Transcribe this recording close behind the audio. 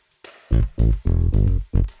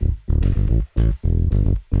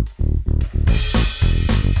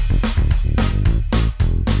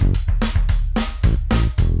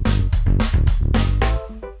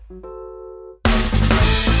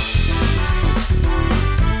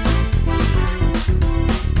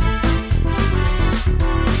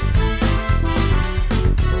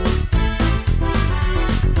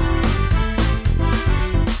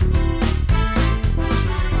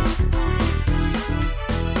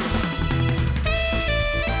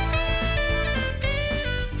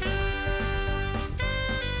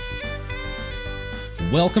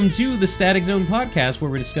Welcome to the Static Zone podcast,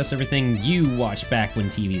 where we discuss everything you watched back when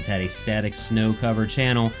TVs had a static snow cover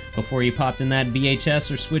channel. Before you popped in that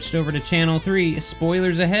VHS or switched over to Channel 3,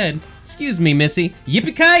 spoilers ahead. Excuse me, Missy.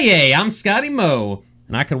 Yippee-ki-yay, I'm Scotty Moe,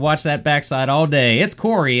 and I could watch that backside all day. It's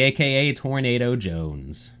Corey, a.k.a. Tornado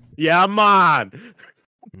Jones. Yeah, man.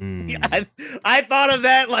 I thought of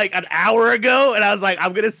that like an hour ago, and I was like,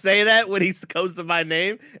 I'm going to say that when he goes to my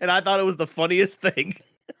name, and I thought it was the funniest thing.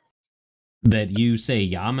 That you say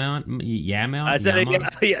Yaman? I said,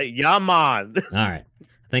 yeah, man. All right.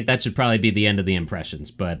 I think that should probably be the end of the impressions,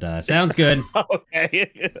 but sounds good.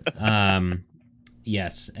 Okay.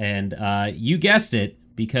 Yes, and you guessed it,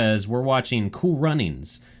 because we're watching Cool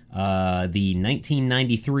Runnings, the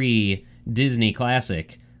 1993 Disney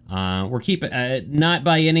classic. We're keeping, not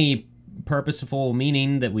by any purposeful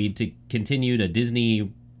meaning that we to continue a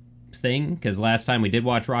Disney thing, because last time we did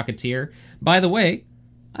watch Rocketeer. By the way,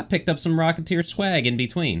 I picked up some Rocketeer swag in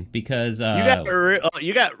between, because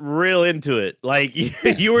you got real into it. Like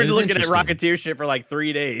you were looking at Rocketeer shit for like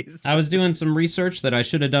 3 days. I was doing some research that I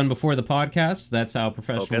should have done before the podcast. That's how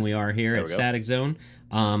professional we are here at Static Zone.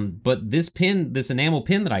 But this enamel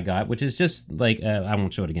pin that I got, which is just like, I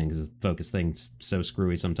won't show it again because the focus thing's so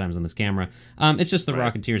screwy sometimes on this camera. It's just the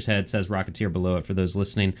Rocketeer's head, says Rocketeer below it for those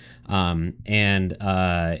listening.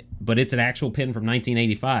 But it's an actual pin from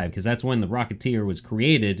 1985, because that's when the Rocketeer was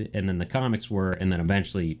created, and then the comics were, and then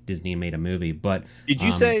eventually Disney made a movie. But did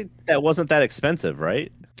you say that wasn't that expensive,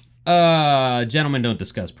 right? Gentlemen don't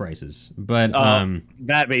discuss prices, but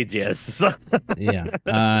that means yes.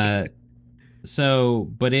 Yeah.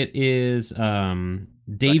 But it is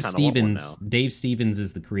Dave Stevens. Dave Stevens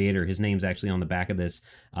is the creator. His name's actually on the back of this.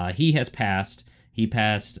 He has passed. He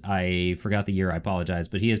passed. I forgot the year. I apologize,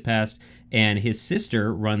 but he has passed. And his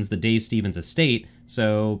sister runs the Dave Stevens estate.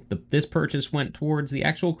 So this purchase went towards the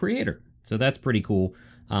actual creator. So that's pretty cool.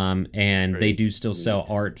 And they do still sell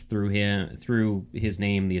art through his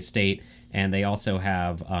name, the estate. And they also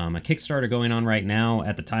have a Kickstarter going on right now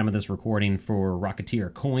at the time of this recording for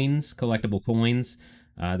Rocketeer coins, collectible coins.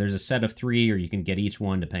 There's a set of 3, or you can get each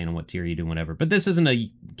one depending on what tier you do, whatever. But this isn't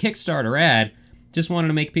a Kickstarter ad. Just wanted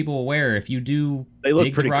to make people aware, if you do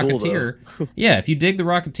dig the Rocketeer, if you dig the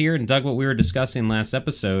Rocketeer and dug what we were discussing last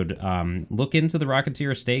episode, look into the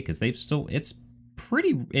Rocketeer estate, because it's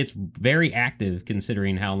very active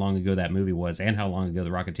considering how long ago that movie was and how long ago the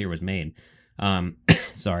Rocketeer was made.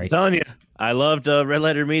 Sorry. I'm telling you, I loved Red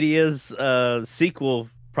Letter Media's sequel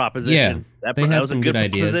proposition. Yeah, they had some good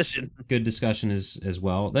ideas. Good discussion as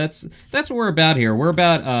well. That's what we're about here. We're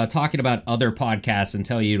about talking about other podcasts and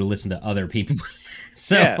tell you to listen to other people.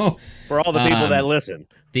 So for all the people that listen.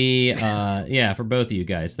 For both of you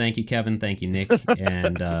guys. Thank you, Kevin. Thank you, Nick,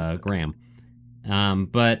 and Graham.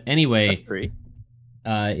 But anyway, that's 3.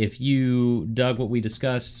 If you dug what we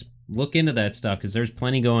discussed, look into that stuff, because there's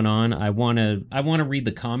plenty going on. I want to read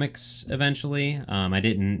the comics eventually. I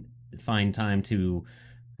didn't find time to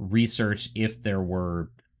research if there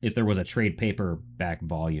was a trade paperback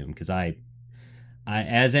volume, because a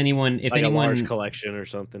large collection or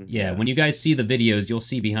something. Yeah, when you guys see the videos, you'll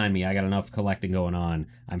see behind me I got enough collecting going on.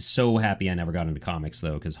 I'm so happy I never got into comics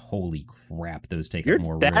though, because holy crap, those take up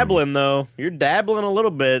more room. You're dabbling though. You're dabbling a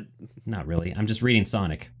little bit. Not really. I'm just reading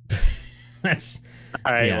Sonic. That's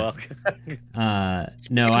all right. Yeah. Well,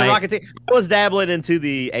 no, I was dabbling into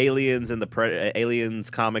the Aliens and the Aliens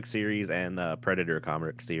comic series and the Predator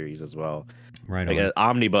comic series as well. Right. Like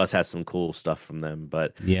Omnibus has some cool stuff from them,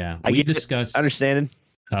 but we discussed understanding.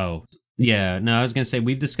 Oh, yeah. No, I was gonna say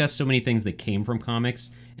we've discussed so many things that came from comics.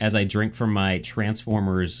 As I drink from my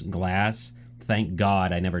Transformers glass, thank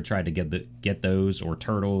God I never tried to get those, or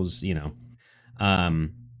Turtles.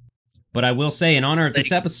 But I will say, in honor of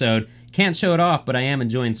this episode, can't show it off, but I am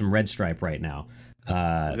enjoying some Red Stripe right now.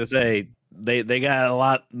 I was gonna say they got a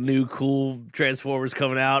lot new cool Transformers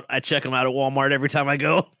coming out. I check them out at Walmart every time I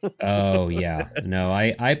go. Oh yeah, no,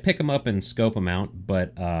 I pick them up and scope them out,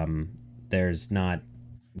 but there's not.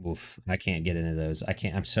 Oof, I can't get into those. I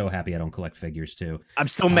can't. I'm so happy I don't collect figures too. I'm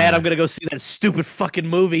so mad. I'm gonna go see that stupid fucking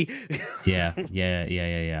movie. Yeah.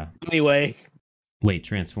 Anyway, wait,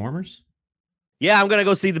 Transformers? Yeah, I'm gonna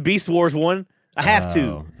go see the Beast Wars one. I have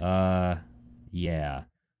to. Yeah.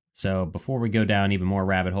 So before we go down even more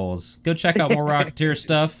rabbit holes, go check out more Rocketeer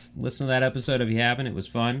stuff. Listen to that episode if you haven't. It was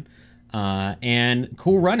fun. And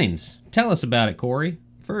Cool Runnings. Tell us about it, Corey.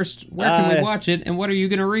 First, where can we watch it, and what are you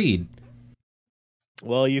gonna read?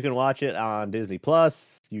 Well, you can watch it on Disney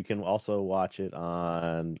Plus. You can also watch it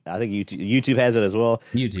on, I think YouTube has it as well.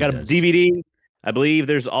 It's got a DVD. I believe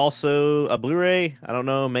there's also a Blu-ray. I don't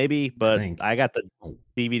know, maybe, but I got the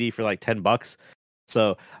DVD for like $10.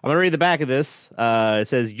 So I'm gonna read the back of this. It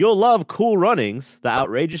says, "You'll love Cool Runnings, the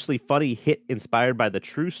outrageously funny hit inspired by the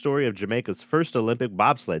true story of Jamaica's first Olympic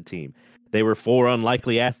bobsled team. They were four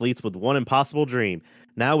unlikely athletes with one impossible dream.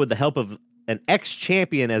 Now, with the help of an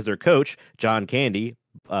ex-champion as their coach, John Candy,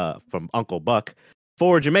 from Uncle Buck,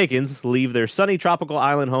 four Jamaicans leave their sunny tropical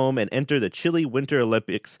island home and enter the chilly Winter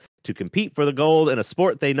Olympics to compete for the gold in a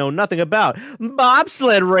sport they know nothing about: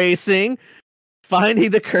 bobsled racing."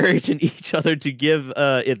 Finding the courage in each other to give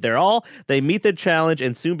it their all, they meet the challenge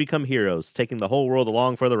and soon become heroes, taking the whole world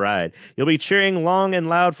along for the ride. You'll be cheering long and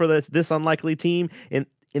loud for this unlikely team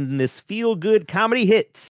in this feel-good comedy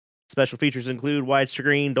hit. Special features include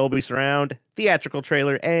widescreen, Dolby Surround, theatrical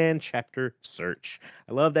trailer, and chapter search.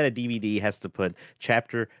 I love that a DVD has to put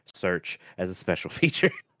chapter search as a special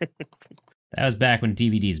feature. That was back when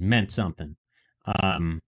DVDs meant something.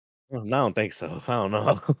 I don't think so. I don't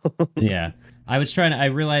know. Yeah. I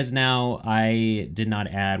realize now I did not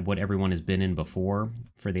add what everyone has been in before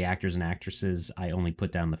for the actors and actresses. I only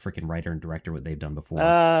put down the freaking writer and director, what they've done before.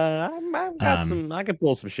 I've got some, I can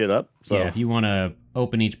pull some shit up. So. Yeah, if you want to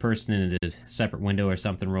open each person in a separate window or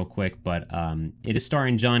something real quick. But it is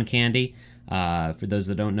starring John Candy. For those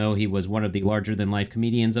that don't know, he was one of the larger-than-life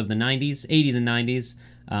comedians of the 80s and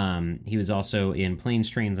 90s. He was also in Planes,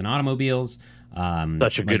 Trains, and Automobiles.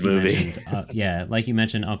 Such a good movie. Yeah, like you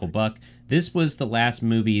mentioned, Uncle Buck. This was the last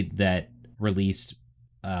movie that released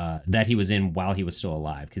that he was in while he was still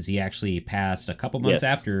alive, because he actually passed a couple months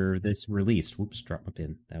after this released. Whoops, dropped my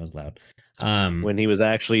pin. That was loud. When he was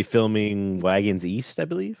actually filming Wagons East, I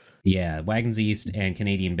believe. Yeah, Wagons East and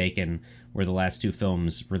Canadian Bacon were the last two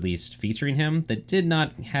films released featuring him that did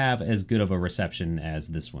not have as good of a reception as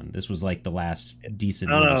this one. This was like the last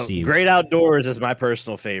decently received. Great Outdoors is my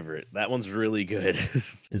personal favorite. That one's really good.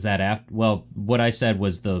 Is that after? Well, what I said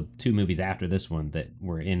was the two movies after this one that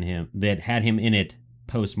were in him, that had him in it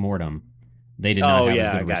post-mortem. They did not have as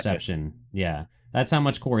good a reception. Yeah. That's how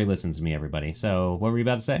much Corey listens to me, everybody. So what were you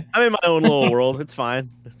about to say? I'm in my own little world. It's fine.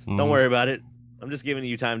 Don't worry about it. I'm just giving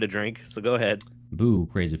you time to drink, so go ahead. Boo,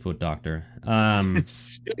 crazy foot doctor.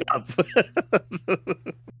 Shut up.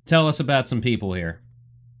 Tell us about some people here.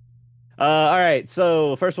 All right,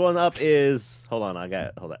 so first one up is, hold on,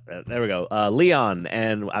 there we go. Leon,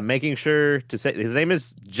 and I'm making sure to say his name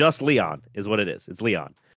is just Leon, is what it is. It's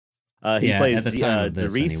Leon. He plays at the time of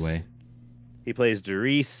this, Derice. Anyway. He plays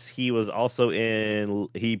Derice. He was also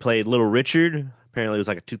he played Little Richard. Apparently, it was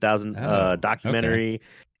like a 2000 documentary. Okay.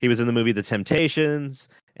 He was in the movie The Temptations,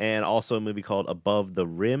 and also a movie called Above the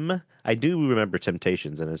Rim. I do remember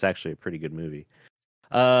Temptations, and it's actually a pretty good movie.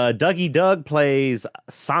 Dougie Doug plays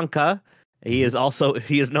Sanka. He is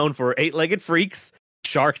known for Eight-Legged Freaks,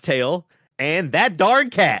 Shark Tale, and That Darn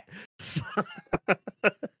Cat.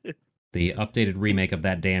 The updated remake of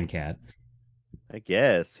That Damn Cat. I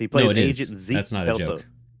guess he plays Agent Zeke. That's not a joke.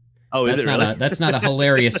 Oh, is it really? That's not a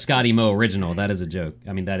hilarious Scotty Moe original. That is a joke.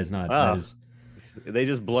 I mean, that is not. Oh. That is. They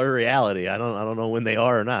just blur reality. I don't know when they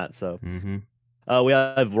are or not. So, we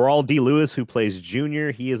have Raul D. Lewis, who plays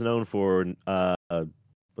Junior. He is known for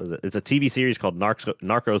it's a TV series called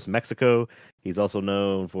Narcos Mexico. He's also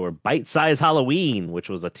known for Bite Size Halloween, which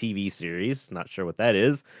was a TV series. Not sure what that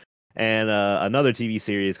is, and another TV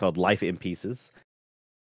series called Life in Pieces.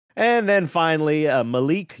 And then finally,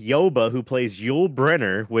 Malik Yoba, who plays Yul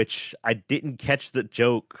Brenner, which I didn't catch the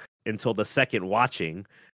joke until the second watching.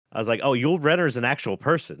 I was like, "Oh, Yul Brenner is an actual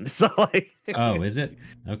person." So, like, oh, is it?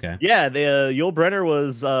 Okay. Yeah, Yul Brenner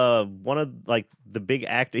was one of the big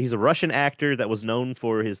actor. He's a Russian actor that was known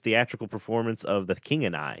for his theatrical performance of The King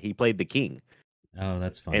and I. He played the king. Oh,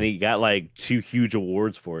 that's fun. And he got like 2 huge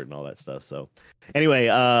awards for it and all that stuff. So, anyway,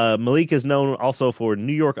 Malik is known also for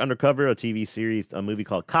New York Undercover, a TV series, a movie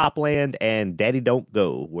called Copland, and Daddy Don't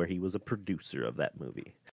Go, where he was a producer of that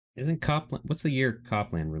movie. Isn't Copland? What's the year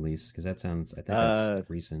Copland released? Because that sounds, I think that's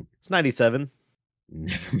recent. It's 97.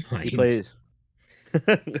 Never mind. He plays.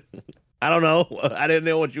 I don't know. I didn't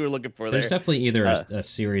know what you were looking for. There's definitely either a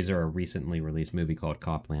series or a recently released movie called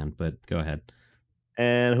Copland, but go ahead.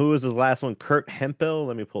 And who was his last one? Kurt Hempel.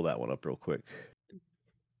 Let me pull that one up real quick.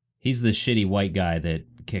 He's the shitty white guy that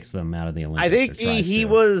kicks them out of the Olympics. I think he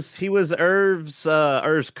was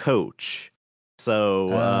Irv's coach.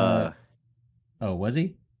 So. Oh, was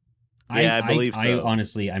he? Yeah, I believe so. I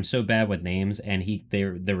honestly, I'm so bad with names, and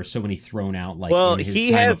there were so many thrown out. Like, in his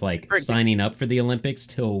he time has of like signing up for the Olympics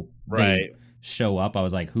till they show up, I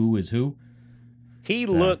was like, who is who? He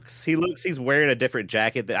looks. He's wearing a different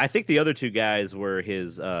jacket. I think the other two guys were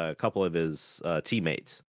his couple of his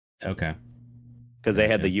teammates. Okay. Because they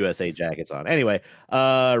had the USA jackets on. Anyway,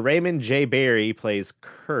 Raymond J. Barry plays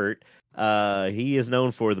Kurt. He is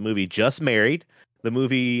known for the movie Just Married, the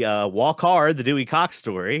movie Walk Hard, the Dewey Cox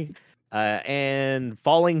story, and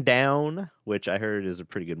Falling Down, which I heard is a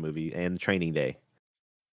pretty good movie, and Training Day.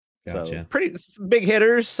 So Gotcha. pretty some big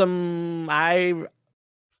hitters. Some I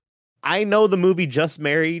know the movie Just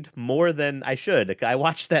Married more than I should. I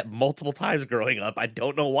watched that multiple times growing up. I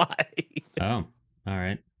don't know why. Oh, all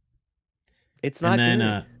right. It's And not then,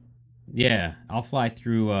 good. yeah, I'll fly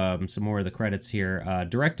through some more of the credits here.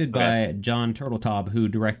 Directed Okay. by John Turteltaub, who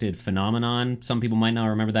directed Phenomenon. Some people might not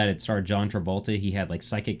remember that. It starred John Travolta. He had like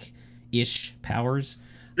psychic-ish powers.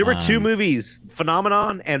 There were two movies,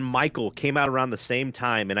 Phenomenon and Michael, came out around the same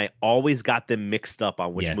time, and I always got them mixed up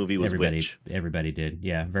on which Yeah, movie was which. everybody did.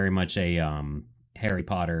 Yeah, very much a Harry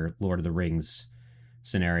Potter, Lord of the Rings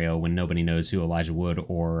scenario when nobody knows who Elijah Wood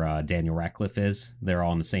or Daniel Radcliffe is. They're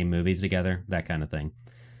all in the same movies together, that kind of thing.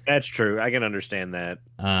 That's true. I can understand that.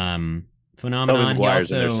 Tobey Phenomenon. Maguire's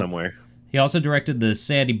in there somewhere. He also directed the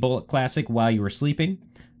Sandy Bullock classic While You Were Sleeping,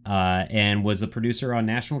 and was the producer on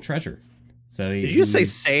National Treasure. So Did you say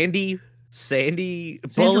Sandy? Sandy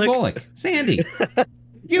Sandra Bullock? Bullock? Sandy.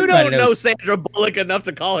 You don't know Sandra Bullock enough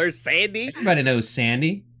to call her Sandy. Everybody knows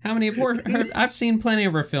Sandy. How many of her? I've seen plenty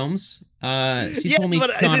of her films. She told me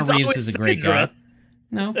Keanu Reeves is a great guy.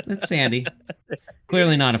 No, it's Sandy.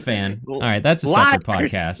 Clearly not a fan. All right, that's a separate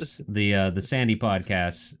podcast. The Sandy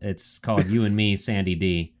podcast. It's called You and Me, Sandy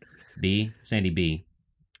D. Sandy B.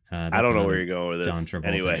 I don't know where you're going with this. John Travolta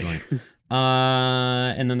anyway. joint.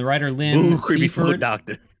 And then the writer Lynn creepy Seaford.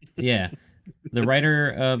 doctor. Yeah. The writer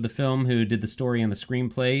of the film who did the story and the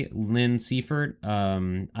screenplay, Lynn Seaford.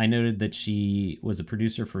 I noted that she was a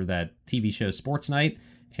producer for that TV show Sports Night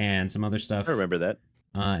and some other stuff. I remember that.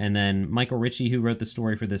 And then Michael Ritchie, who wrote the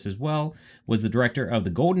story for this as well, was the director of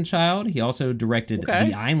The Golden Child. He also directed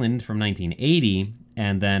The Island from 1980,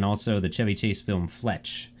 and then also the Chevy Chase film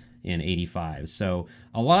Fletch in 85. So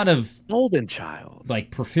a lot of Golden Child,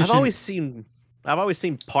 like proficient. I've always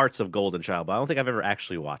seen parts of Golden Child, but I don't think I've ever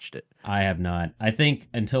actually watched it. I have not. I think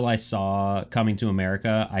until I saw Coming to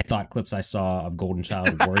America, I thought clips I saw of Golden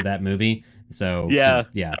Child were that movie. So yeah,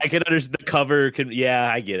 yeah, I can understand the cover.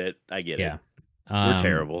 I get it. Yeah, we're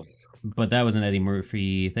terrible. But that was an Eddie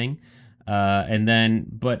Murphy thing. And then,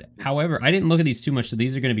 but however, I didn't look at these too much, so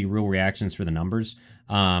these are going to be real reactions for the numbers.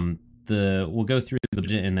 We'll go through the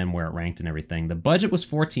budget and then where it ranked and everything. The budget was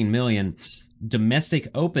 $14 million. Domestic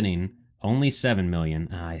opening only $7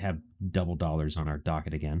 million. I have double dollars on our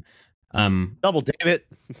docket again. Double, damn it.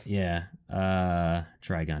 Yeah.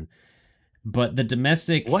 Trigun. But the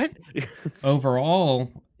domestic what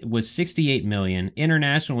overall was 68 million.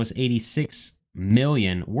 International was 86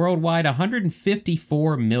 million. Worldwide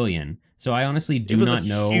 154 million. So I honestly do not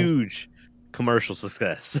know. Huge commercial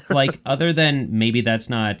success. Like, other than maybe that's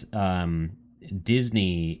not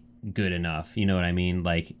Disney good enough. You know what I mean?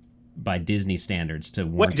 Like, by Disney standards to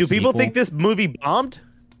warrant. What do people think this movie bombed?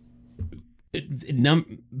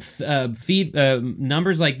 Numbers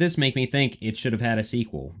like this make me think it should have had a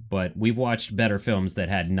sequel, but we've watched better films that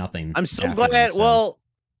had nothing. I'm so glad. Them, so. Well,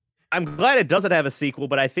 I'm glad it doesn't have a sequel,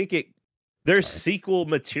 but I think there's sequel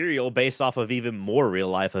material based off of even more real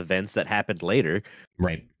life events that happened later.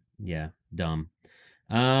 Right. Yeah. Dumb.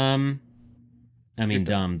 I mean,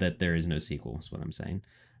 dumb that there is no sequel is what I'm saying.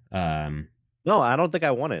 No, I don't think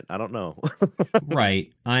I want it. I don't know.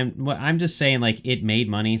 Right. I'm just saying, like, it made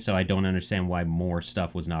money, so I don't understand why more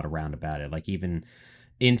stuff was not around about it. Like, even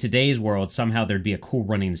in today's world, somehow there'd be a Cool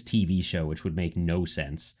Runnings TV show, which would make no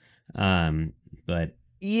sense. But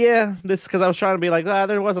yeah, this because I was trying to be like,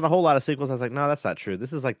 there wasn't a whole lot of sequels. I was like, no, that's not true.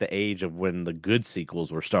 This is like the age of when the good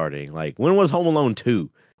sequels were starting. Like, when was Home Alone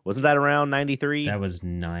 2? Wasn't that around 93? That was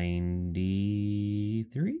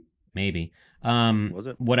 93? Maybe. Was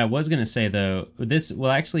it? What I was going to say, though,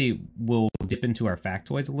 we'll dip into our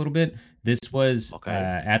factoids a little bit. This was,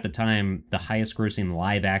 at the time, the highest grossing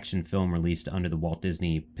live action film released under the Walt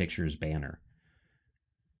Disney Pictures banner.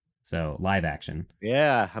 So, live action.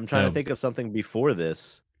 Yeah, I'm trying to think of something before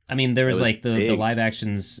this. I mean, there was like the live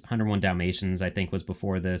actions, 101 Dalmatians, I think, was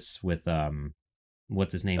before this with,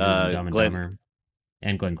 what's his name? Dumb and Dumber.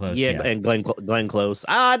 And Glenn Close. Yeah, and Glenn Close.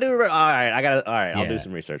 I do. All right, I'll do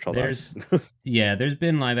some research. Hold on. There's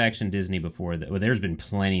been live action Disney before that. Well, there's been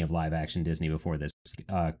plenty of live action Disney before this.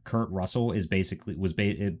 Kurt Russell is basically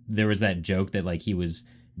there was that joke that like he was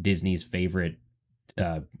Disney's favorite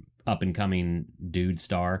up and coming dude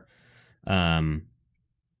star. Not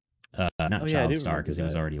child star because he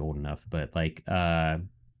was already old enough, but like no,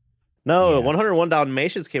 101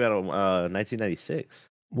 Dalmatians came out in 1996.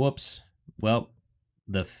 Whoops. Well,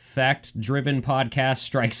 the fact-driven podcast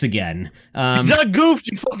strikes again. Doug goofed,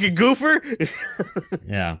 you fucking goofer.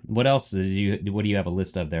 Yeah. What else did you? What do you have a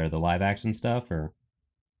list of there? The live action stuff, or?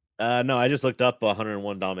 No, I just looked up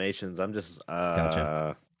 101 Dalmatians. I'm just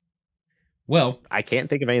Gotcha. Well, I can't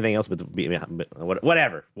think of anything else, but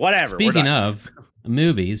whatever. We're speaking done. of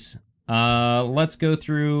movies, let's go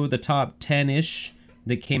through the top 10-ish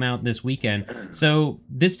that came out this weekend. So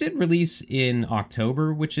this did release in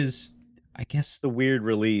October, which is, I guess, The weird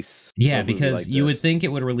release. yeah, because you would think it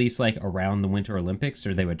would release like around the Winter Olympics,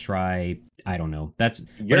 or they would try. I don't know. But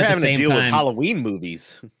You're at the having to same deal with time, Halloween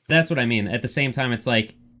movies. that's what I mean. At the same time, it's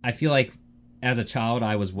like I feel like as a child,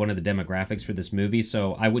 I was one of the demographics for this movie,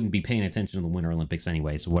 so I wouldn't be paying attention to the Winter Olympics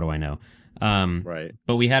anyway. So what do I know? Right.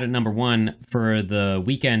 But we had it number one for the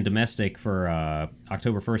weekend domestic for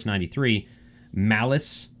October 1st, 93.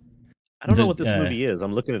 Malice. I don't know what this movie is.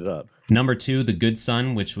 I'm looking it up. Number two, The Good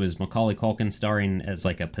Son, which was Macaulay Culkin starring as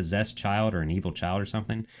like a possessed child or an evil child or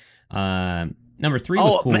something. Number three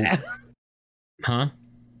was cool. Huh?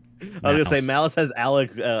 I was gonna say Malice has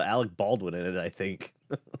Alec Baldwin in it, I think.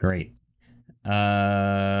 Great.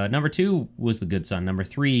 Number two was The Good Son. Number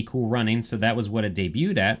three, Cool Running. So that was what it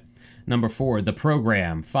debuted at. Number four, The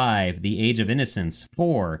Program. 5, The Age of Innocence.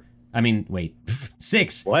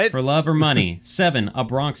 6, What? For Love or Money. 7, A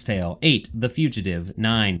Bronx Tale. 8, The Fugitive.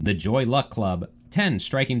 9, The Joy Luck Club. 10,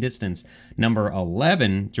 Striking Distance. Number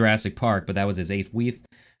 11, Jurassic Park, but that was his eighth week.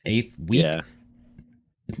 Yeah.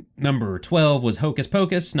 Number 12 was Hocus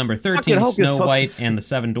Pocus. Number 13, Snow White and the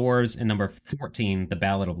Seven Dwarfs. And number 14, The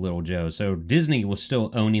Ballad of Little Joe. So Disney was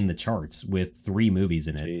still owning the charts with 3 movies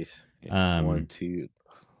in it. Yeah, 1, 2,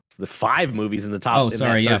 the 5 movies in the top. Oh,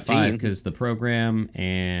 sorry, yeah, 5, because The Program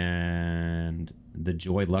and The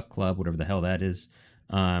Joy Luck Club, whatever the hell that is.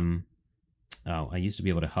 I used to be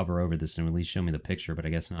able to hover over this and at least show me the picture, but I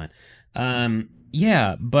guess not.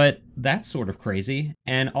 Yeah, but that's sort of crazy.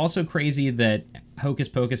 And also crazy that Hocus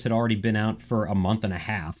Pocus had already been out for a month and a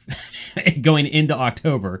half going into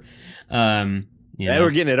October. They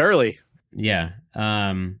were getting it early. Yeah.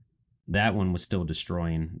 That one was still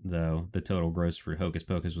destroying, though. The total gross for Hocus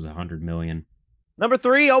Pocus was $100 million. Number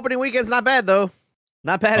 3, opening weekend's not bad, though.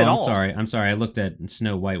 Not bad at all. I'm sorry. I looked at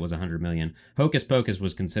Snow White was $100 million. Hocus Pocus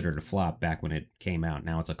was considered a flop back when it came out.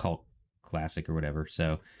 Now it's a cult classic or whatever.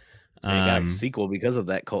 So it got a sequel because of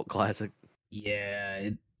that cult classic. Yeah,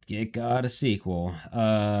 it got a sequel.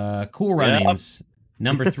 Cool Runnings. Yep.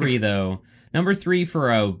 Number 3, though. Number 3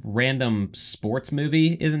 for a random sports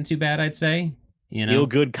movie isn't too bad, I'd say. Feel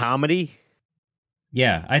good comedy.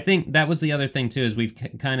 Yeah, I think that was the other thing too. Is we've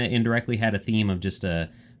kind of indirectly had a theme of just a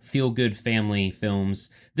feel-good family films.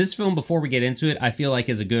 This film, before we get into it, I feel like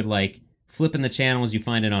is a good like flipping the channels. You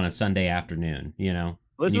find it on a Sunday afternoon. Well,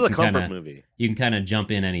 this is a comfort movie. You can kind of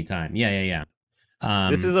jump in anytime. Yeah.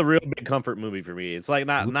 This is a real big comfort movie for me. It's like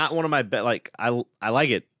not one of my I like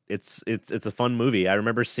it. It's a fun movie. I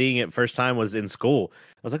remember seeing it first time was in school.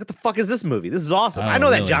 I was like, what the fuck is this movie? This is awesome. I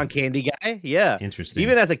know that John Candy guy. Yeah. Interesting.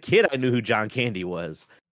 Even as a kid, I knew who John Candy was.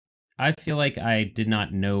 I feel like I did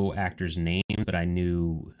not know actors' names, but I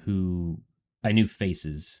knew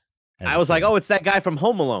faces. I was like, oh, it's that guy from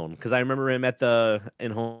Home Alone, because I remember him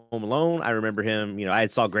in Home Alone. I remember him. I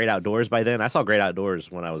had saw Great Outdoors by then. I saw Great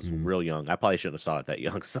Outdoors when I was real young. I probably shouldn't have saw it that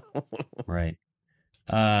young. So right.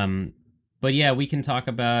 But yeah, we can talk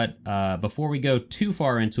about before we go too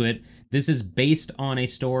far into it. This is based on a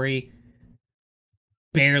story.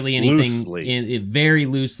 Barely anything. Very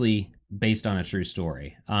loosely based on a true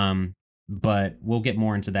story. But we'll get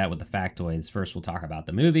more into that with the factoids. First, we'll talk about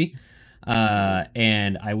the movie.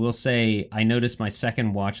 And I will say, I noticed my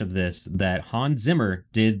second watch of this that Hans Zimmer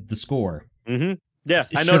did the score. Mm-hmm. Yeah,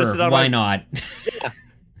 I noticed it on why not? Yeah.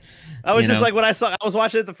 I was just like, when I was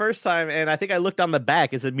watching it the first time, and I think I looked on the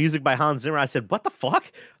back. It said music by Hans Zimmer. I said, what the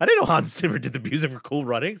fuck? I didn't know Hans Zimmer did the music for Cool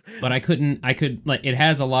Runnings. But it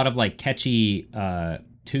has a lot of like catchy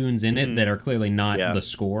tunes in it that are clearly not the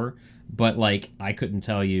score. But like, I couldn't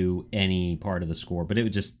tell you any part of the score, but it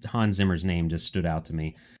was just Hans Zimmer's name just stood out to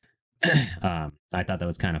me. I thought that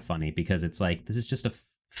was kind of funny because it's like, this is just a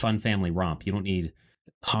fun family romp. You don't need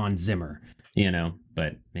Hans Zimmer,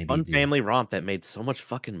 but maybe fun family romp that made so much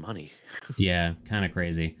fucking money. Yeah, kind of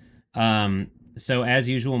crazy. So as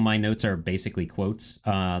usual, my notes are basically quotes.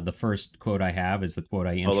 The first quote I have is the quote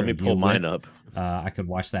I introed. Let me pull mine up. I could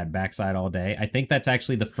watch that backside all day. I think that's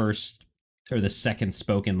actually the first or the second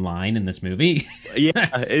spoken line in this movie. You're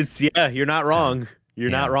not wrong. You're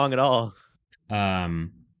not wrong at all.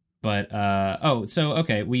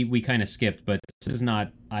 Okay, we kind of skipped, but this is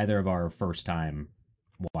not either of our first time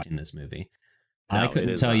watching this movie. No, I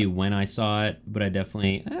couldn't tell you when I saw it, but I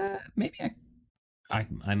definitely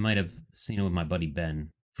I might have seen it with my buddy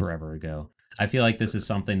Ben forever ago. I feel like this is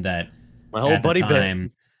something that My whole at the buddy time,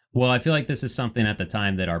 Ben. well, I feel like this is something at the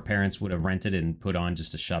time that our parents would have rented and put on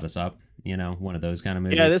just to shut us up, one of those kind of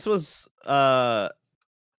Yeah, movies. this was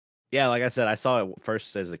yeah, like I said, I saw it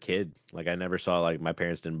first as a kid. Like I never saw like my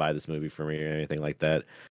parents didn't buy this movie for me or anything like that.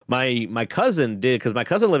 My cousin did because my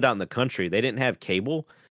cousin lived out in the country. They didn't have cable,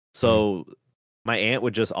 Mm, so my aunt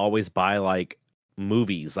would just always buy like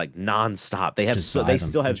movies like nonstop. just buy They them.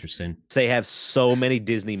 still have Interesting. they have so many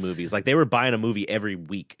Disney movies. Like they were buying a movie every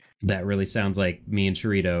week. That really sounds like me and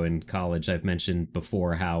Chirito in college. I've mentioned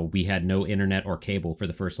before how we had no internet or cable for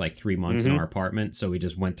the first like 3 months in Hmm. our apartment, so we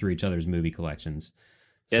just went through each other's movie collections.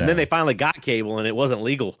 And then they So finally got cable and it wasn't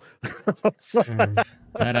legal. So,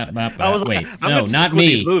 I was like, wait, I'm no, gonna not stick with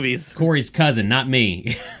these me. movies. Corey's cousin, not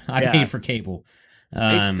me. I paid Yeah. for cable.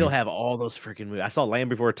 They still Um, have all those freaking movies. I saw Land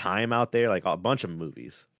Before Time out there, like a bunch of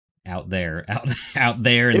movies. out there, out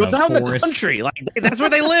there in It was the out in the forest. country, like that's where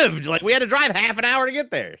they lived. Like we had to drive half an hour to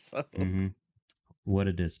get there. So Hmm. What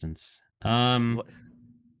a distance. what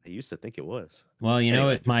I used to think it was. Well, you know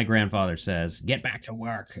Anyway, what my grandfather says: get back to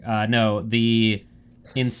work. No, the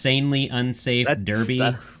insanely unsafe that derby.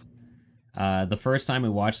 The first time we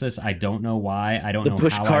watched this, I don't know why. I don't the know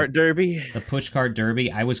push how I cart derby. the pushcart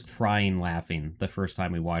derby. I was crying laughing the first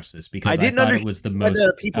time we watched this I because I didn't thought it understand was the why most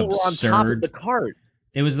the people were on top of the absurd. cart.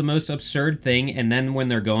 It was the most absurd thing. And then when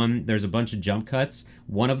they're going, there's a bunch of jump cuts.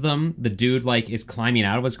 One of them, the dude like is climbing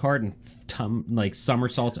out of his cart and like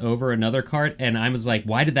somersaults over another cart. And I was like,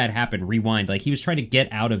 why did that happen? Rewind. Like he was trying to get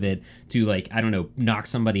out of it to like, I don't know, knock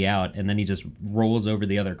somebody out. And then he just rolls over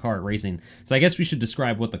the other cart racing. So I guess we should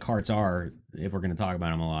describe what the carts are if we're going to talk about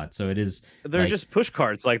them a lot. So it is They're like, just push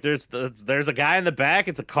carts. Like there's a guy in the back.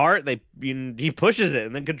 It's a cart. He pushes it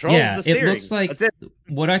and then controls yeah, the it steering. looks like That's it.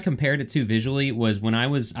 what I compared it to visually was when I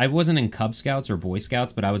wasn't in Cub Scouts or Boy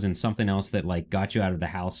Scouts, but I was in something else that like got you out of the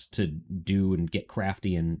house to do and get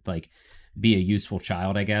crafty and like be a useful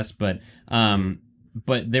child, I guess. But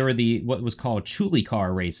there were the what was called chuli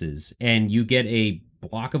car races, and you get a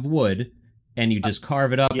block of wood and you just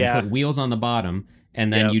carve it up and Yeah. put wheels on the bottom,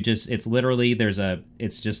 and then Yep. you just it's literally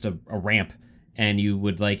it's just a ramp. And you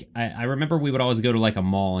would like I remember we would always go to like a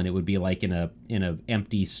mall and it would be like in a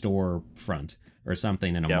empty store front or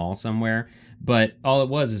something in a Yep. mall somewhere. But all it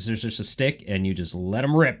was is there's just a stick and you just let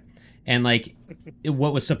them rip. And like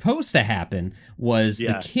what was supposed to happen was the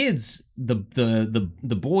Yeah. kids, the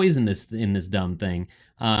boys in this dumb thing.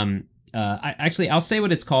 I'll say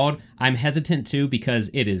what it's called. I'm hesitant too because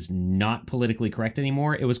it is not politically correct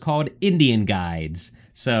anymore. It was called Indian Guides.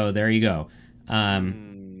 So there you go.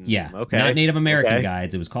 Yeah, Okay. not Native American Okay.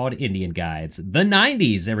 guides. It was called Indian Guides. The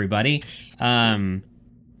 90s, everybody. It's fine.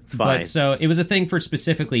 But so it was a thing for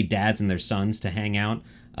specifically dads and their sons to hang out.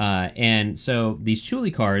 And so these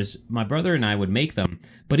chuli cars, my brother and I would make them,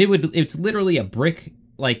 but it's literally a brick,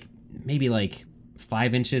 like maybe like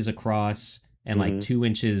 5 inches across and like Mhm. 2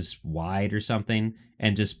 inches wide or something,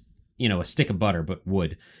 and just, a stick of butter, but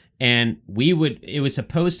wood. And it was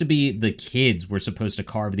supposed to be the kids were supposed to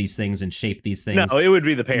carve these things and shape these No, things. it would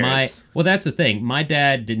be the parents. Well, that's the thing. My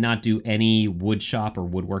dad did not do any wood shop or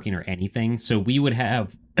woodworking or anything, so we would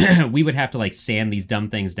have we would have to like sand these dumb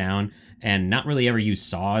things down and not really ever use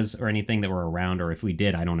saws or anything that were around. Or if we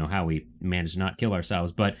did, I don't know how we managed to not kill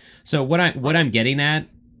ourselves. But so what I'm getting at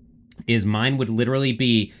is mine would literally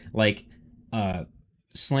be like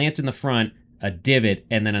slant in the front, a divot,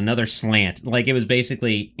 and then another slant. Like it was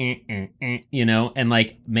basically, and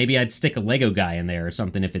like maybe I'd stick a Lego guy in there or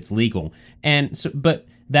something if it's legal. And so, but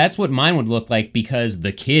that's what mine would look like because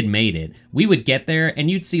the kid made it. We would get there and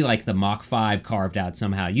you'd see like the Mach 5 carved out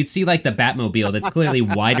somehow. You'd see like the Batmobile that's clearly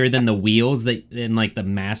wider than the wheels and like the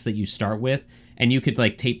mass that you start with. And you could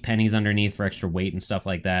like tape pennies underneath for extra weight and stuff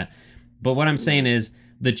like that. But what I'm saying is,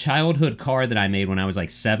 the childhood car that I made when I was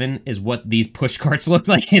like 7 is what these push carts looked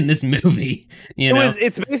like in this movie.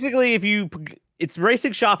 It's basically it's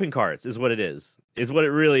racing shopping carts is what it is. Is what it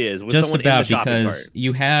really is. With Just someone about in the shopping because cart.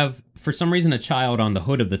 you have for some reason a child on the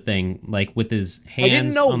hood of the thing, like with his I didn't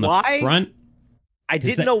hands know on the why. front. I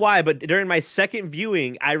didn't know why, but during my second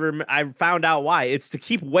viewing, I found out why. It's to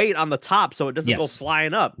keep weight on the top so it doesn't go Yes.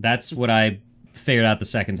 flying up. That's what I figured out the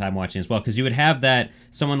second time watching as well, because you would have that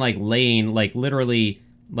someone like laying like literally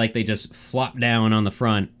like they just flop down on the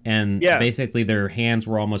front, and Yeah, basically their hands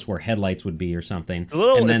were almost where headlights would be or something. it's a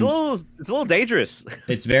little, And it's a then little, it's a little dangerous.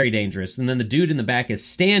 it's very dangerous. And then the dude in the back is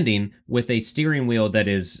standing with a steering wheel that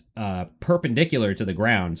is perpendicular to the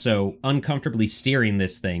ground, so uncomfortably steering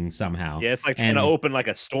this thing somehow. Yeah, it's like trying to And open like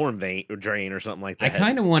a storm vein or drain or something like I that.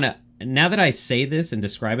 kind of want to, now that I say this and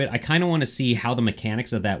describe it, I kind of want to see how the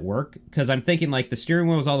mechanics of that work, because I'm thinking like the steering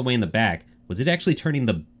wheel was all the way in the back. Was it actually turning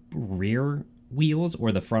the rear wheels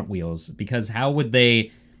or the front wheels? Because how would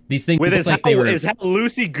they? These things With look like they were. is how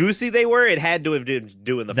loosey goosey they were. It had to have been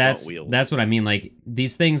doing the front wheels. That's what I mean. Like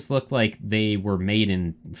these things look like they were made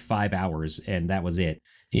in 5 hours, and that was it.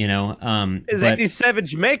 You know, It's but 87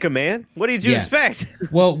 Jamaica, man. What did you yeah. expect?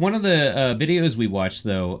 Well, one of the videos we watched,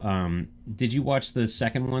 though, did you watch the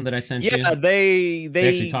second one that I sent you? Yeah, they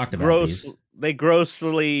actually talked about these. They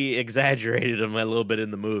grossly exaggerated them a little bit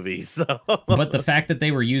in the movie. So, But the fact that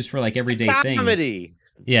they were used for like everyday things, comedy.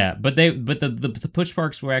 yeah. But the push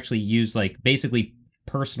carts were actually used like basically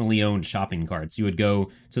personally owned shopping carts. You would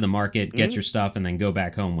go to the market, get your stuff, and then go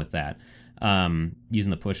back home with that,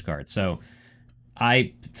 using the push cart. So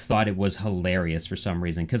I thought it was hilarious for some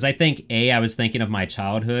reason, because I think A, I was thinking of my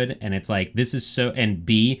childhood, and it's like this is so, and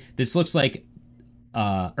B, this looks like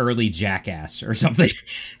early Jackass or something.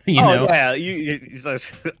 You know? Yeah,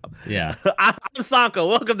 Yeah. I'm Sanko.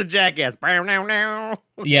 Welcome to Jackass.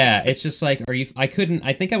 Yeah, it's just like, are you? I couldn't.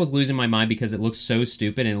 I think I was losing my mind because it looks so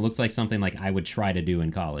stupid, and it looks like something like I would try to do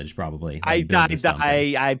in college, probably. Like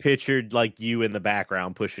I pictured like you in the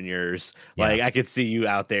background pushing yours. Yeah. Like I could see you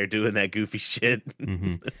out there doing that goofy shit.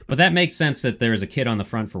 Mm-hmm. But that makes sense that there's a kid on the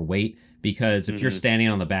front for weight, because if you're standing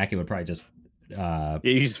on the back, it would probably just yeah,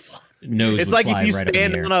 you just nose. It's would like if you right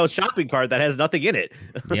stand on a shopping cart that has nothing in it.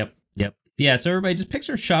 Yep. Yeah, so everybody just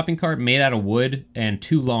picture a shopping cart made out of wood and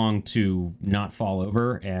too long to not fall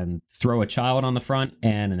over, and throw a child on the front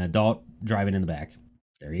and an adult driving in the back.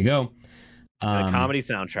 There you go. A comedy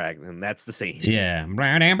soundtrack, and that's the scene. Yeah.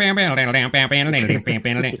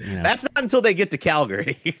 That's not until they get to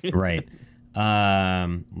Calgary. Right.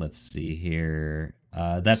 Let's see here.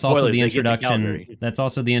 That's Spoilers, also the they get to introduction. Calgary. That's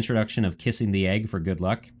also the introduction of kissing the egg for good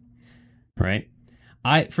luck. Right.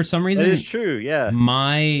 For some reason, That is true. Yeah.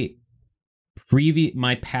 my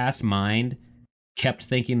past mind kept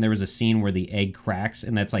thinking there was a scene where the egg cracks,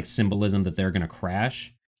 and that's like symbolism that they're going to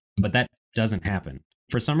crash, but that doesn't happen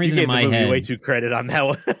for some reason. You in gave my the movie head, way too credit on that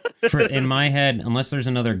one. in my head, unless there's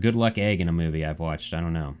another good luck egg in a movie I've watched, I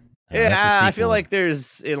don't know. Yeah, I feel like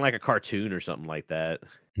there's in like a cartoon or something like that.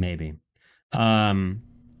 Maybe.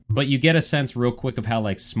 But you get a sense real quick of how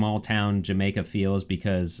like small town Jamaica feels,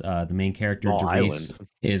 because the main character Derice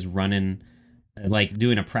is running, like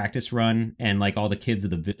doing a practice run, and like all the kids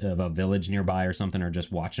of a village nearby or something are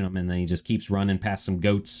just watching him, and then he just keeps running past some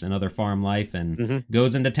goats and other farm life, and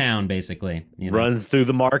goes into town basically. You know? Runs through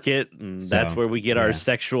the market, and that's where we get our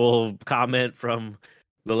sexual comment from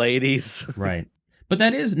the ladies. Right. But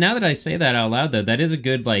that is, now that I say that out loud though, that is a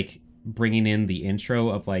good like bringing in the intro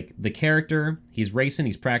of like the character. He's racing,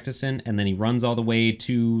 he's practicing, and then he runs all the way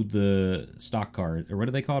to the stock cart, or what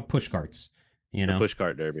do they call it? Push carts. You know, the push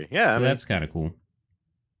cart derby. Yeah, so that's kind of cool.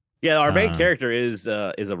 Yeah, our main character is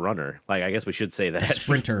a runner. Like I guess we should say that. A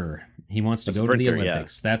sprinter. He wants to go to the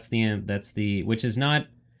Olympics. Yeah. That's the which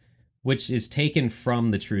is taken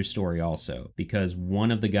from the true story also, because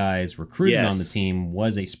one of the guys recruited on the team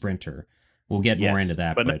was a sprinter. We'll get more into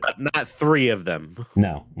that, but not three of them.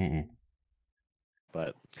 No. Mm-mm.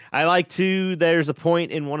 But I like to. There's a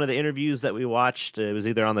point in one of the interviews that we watched. It was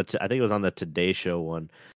either on I think it was on the Today Show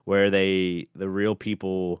one, where the real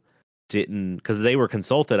people didn't, because they were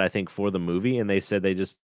consulted, I think, for the movie, and they said they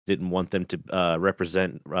just didn't want them to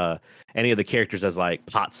represent any of the characters as like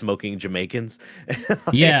pot smoking Jamaicans.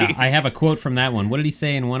 Yeah, I have a quote from that one. What did he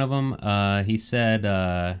say in one of them? He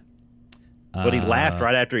said. But he laughed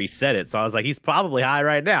right after he said it, so I was like, he's probably high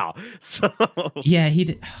right now. So yeah, he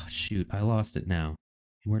did. Oh, shoot, I lost it now.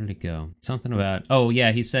 Where did it go? Something about. Oh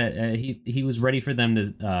yeah, he said he was ready for them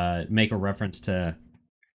to make a reference to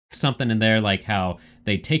something in there, like how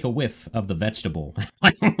they take a whiff of the vegetable.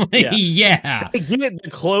 Yeah. They get the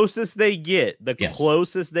closest they get. The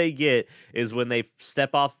closest they get is when they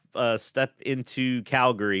step into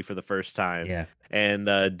Calgary for the first time. Yeah. And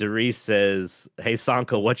Derice says, "Hey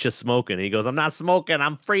Sanka, what you smoking?" He goes, "I'm not smoking.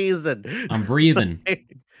 I'm freezing. I'm breathing."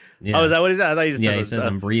 Yeah. Oh, is that what he said? I thought he just he says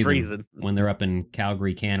I'm breathing freezing when they're up in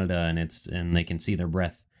Calgary, Canada, and they can see their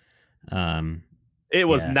breath. It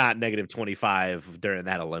was not -25 during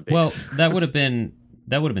that Olympics. Well, that would have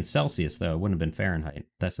been Celsius though. It wouldn't have been Fahrenheit.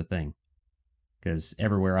 That's the thing, because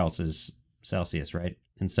everywhere else is Celsius, right?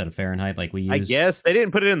 instead of Fahrenheit like we I use. guess they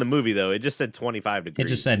didn't put it in the movie though. It just said 25 It just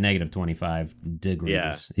degrees. said negative 25 Yeah.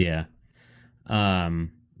 degrees. Yeah.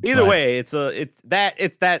 Um, Either but way, it's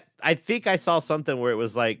that I think I saw something where it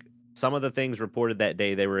was like some of the things reported that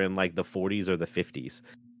day they were in like the 40s or the 50s.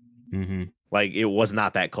 mm-hmm. Like it was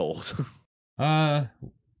not that cold. uh,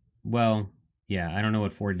 well, yeah, I don't know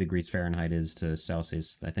what 40 degrees Fahrenheit is to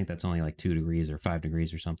Celsius. I think that's only like 2 degrees or 5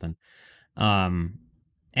 degrees or something. Um,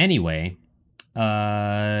 anyway,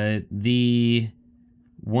 the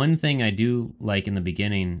one thing I do like in the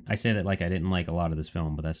beginning, I say that like I didn't like a lot of this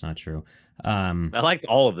film, but that's not true. I liked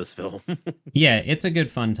all of this film. Yeah, it's a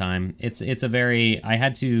good fun time. It's a very I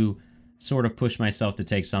had to sort of push myself to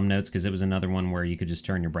take some notes because it was another one where you could just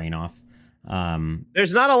turn your brain off. Um,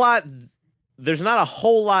 There's not a lot. There's not a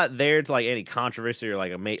whole lot there to like any controversy or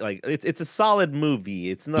like like it's a solid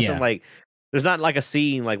movie. It's nothing yeah, like there's not like a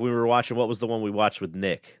scene like we were watching. What was the one we watched with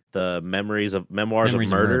Nick? The Memoirs of Memories of Murder.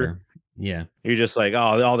 Murder. Yeah, You're just like,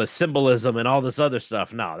 oh, all the symbolism and all this other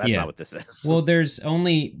stuff. No, that's not yeah. what this is. Well, there's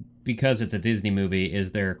only because it's a Disney movie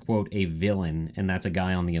is there quote a villain, and that's a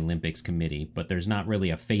guy on the Olympics committee. But there's not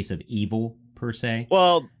really a face of evil per se.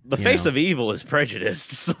 Well, the You face know. of evil is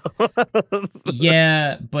prejudiced, so.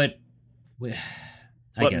 Yeah, but I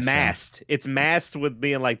But guess so. masked. It's masked with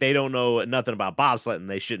being like they don't know nothing about bobsled and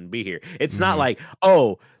they shouldn't be here. It's not Hmm. like,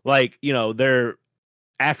 oh, like, they're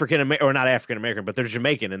African American or not African American, but they're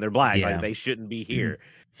Jamaican and they're black. Like Yeah. they shouldn't be here.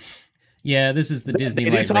 Yeah, this is the Disney They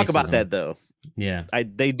do light talk about racism. that though. Yeah.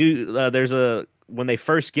 They do. There's a when they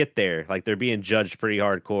first get there, like they're being judged pretty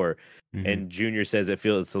hardcore, Hmm. and Junior says it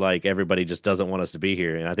feels like everybody just doesn't want us to be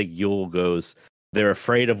here, and I think Yule goes, they're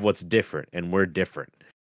afraid of what's different, and we're different.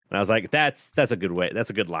 And I was like, that's a good way.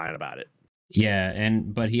 That's a good line about it. Yeah,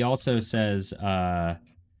 and but he also says,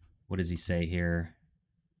 what does he say here?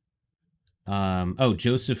 Oh,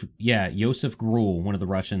 Joseph Gruel, one of the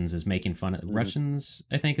Russians, is making fun of Mm, Russians.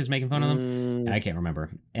 I think is making fun of them. mm, I can't remember.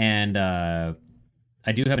 And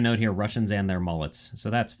I do have a note here: Russians and their mullets. So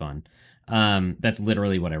that's fun. That's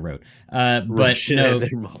literally what I wrote. But Russian and no,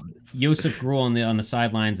 their moments. Joseph Gruel on the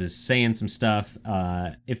sidelines is saying some stuff.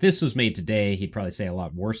 If this was made today, he'd probably say a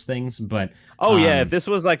lot worse things. But Oh yeah, um, if this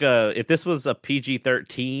was a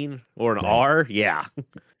PG-13 or an right. R, yeah.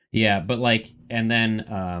 Yeah, but like, and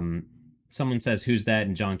then someone says, "Who's that?"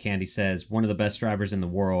 And John Candy says, "One of the best drivers in the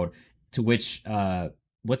world." To which,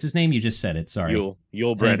 what's his name? You just said it. Sorry. Yul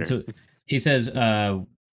And Brenner. to he says,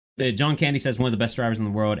 John Candy says one of the best drivers in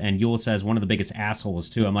the world, and Yule says one of the biggest assholes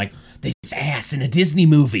too. I'm like, this ass in a Disney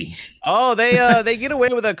movie. Oh, they get away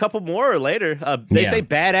with a couple more later. They Yeah. say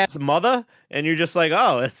badass mother, and you're just like,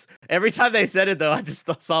 oh, it's every time they said it though, I just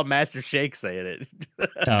saw Master Shake saying it.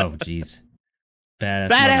 Oh, jeez. Badass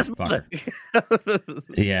Badass motherfucker. mother.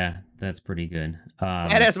 Yeah, that's pretty good.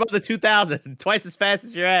 Badass mother 2000, twice as fast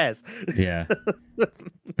as your ass. Yeah.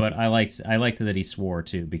 But I liked that he swore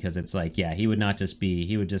too because it's like yeah he would not just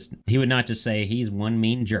say he's one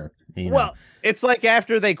mean jerk Well, it's like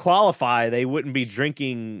after they qualify, they wouldn't be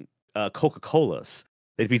drinking Coca-Colas.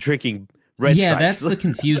 They'd be drinking Red Yeah, Stripes. that's the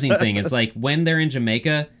confusing thing is like when they're in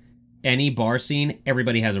Jamaica, any bar scene,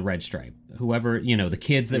 everybody has a red stripe. Whoever, the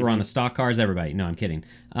kids that were on the stock cars, everybody. No, I'm kidding.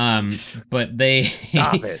 But they,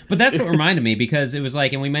 Stop it. but that's what reminded me because it was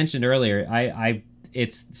like, and we mentioned earlier,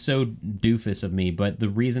 it's so doofus of me, but the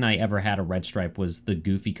reason I ever had a red stripe was the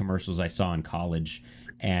goofy commercials I saw in college,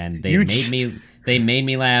 and they made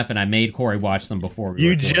me laugh, and I made Corey watch them before we You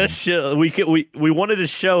recorded. just we wanted to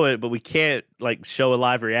show it, but we can't like show a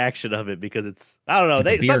live reaction of it because it's I don't know. It's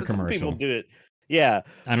a beer Some commercial. people do it. Yeah,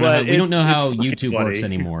 I don't know but how, we don't know how fucking YouTube funny. works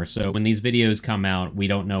anymore. So when these videos come out, we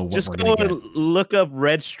don't know what Just we're go gonna and get. look up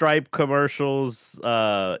Red Stripe commercials.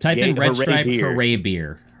 Type in Red Stripe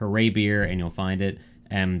Beer. Hooray Beer, and you'll find it.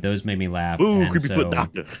 And those made me laugh. Ooh, And creepy so, foot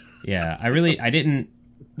doctor. yeah, I didn't.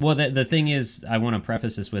 Well, the thing is, I want to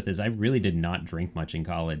preface this with is I really did not drink much in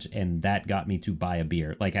college, and that got me to buy a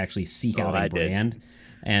beer, like actually seek out a brand.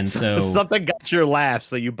 And so something got your laugh,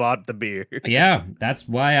 so you bought the beer. yeah, that's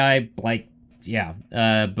why I like. Yeah,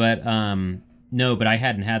 no, but I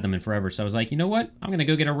hadn't had them in forever, so I was like, you know what? I'm gonna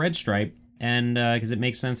go get a Red Stripe, and because it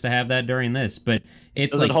makes sense to have that during this. But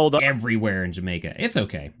it's Does like it hold up? everywhere in Jamaica. It's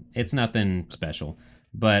okay. It's nothing special.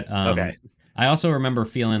 But Okay. I also remember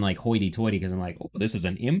feeling like hoity-toity because I'm like, oh, this is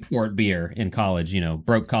an import beer in college.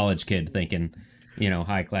 Broke college kid thinking,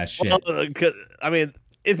 high class shit. Well, I mean,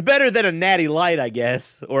 it's better than a Natty Light, I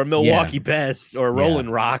guess, or a Milwaukee Best, or a Rolling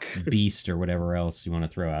Rock. Beast or whatever else you want to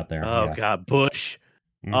throw out there. Oh Yeah. God, Bush.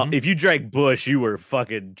 Mhm. If you drank Bush, you were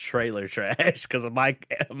fucking trailer trash because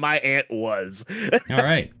my aunt was. All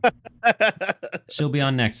right. She'll be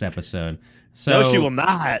on next episode. No, she So, will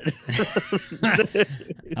not.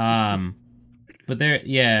 um, but there,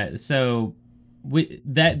 yeah. So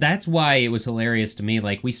that's why it was hilarious to me.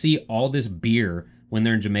 Like we see all this beer when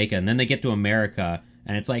they're in Jamaica, and then they get to America,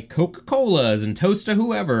 and it's like Coca Colas and toast to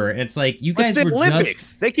whoever. It's like you What's guys the were just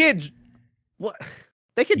Olympics? They can't. What?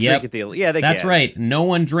 They can drink yep. at the. Yeah, they That's can. right. No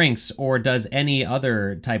one drinks or does any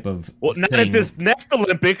other type of Well, not at thing. this next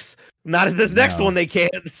Olympics. Not at this next one. No. They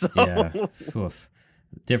can't. So. Yeah. Oof.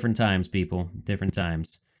 Different times, people. Different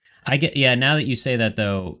times. I get. Yeah. Now that you say that,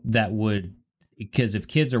 though, that would because if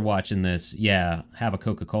kids are watching this, yeah, have a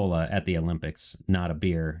Coca Cola at the Olympics, not a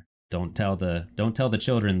beer. Don't tell the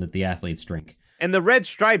children that the athletes drink. And the red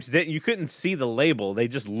stripes didn't. You couldn't see the label. They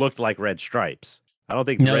just looked like red stripes. I don't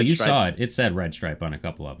think the No, red you stripes. saw it. It said Red Stripe on a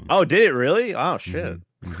couple of them. Oh, did it really? Oh Mm-hmm. shit.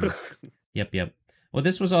 Mm-hmm. Yep. Yep. Well,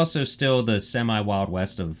 this was also still the semi Wild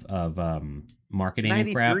West of marketing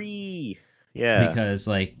and crap 93. Yeah. because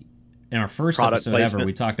like in our first Product episode ever, placement.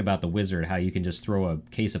 we talked about the Wizard, how you can just throw a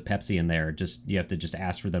case of Pepsi in there. Just you have to just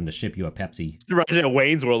ask for them to ship you a Pepsi. Reminds me of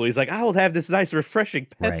Wayne's World. He's like, I will have this nice, refreshing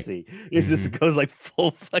Right. Pepsi. It just goes like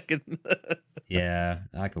full fucking. Yeah,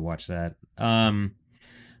 I could watch that.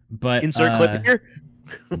 But Insert clip here.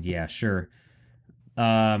 yeah, sure.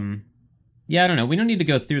 Yeah, I don't know. We don't need to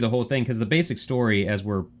go through the whole thing because the basic story, as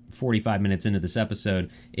we're 45 minutes into this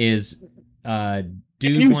episode, is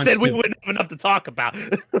dude You wants said we to. wouldn't have enough to talk about.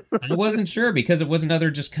 I wasn't sure because it was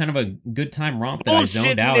another just kind of a good time romp that I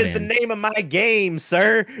zoned out is in. the name of my game,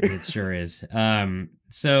 sir. It sure is.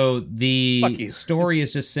 So the story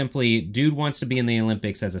is just simply dude wants to be in the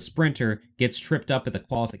Olympics as a sprinter, gets tripped up at the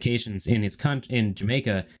qualifications in in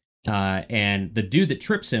Jamaica, and the dude that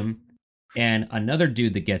trips him and another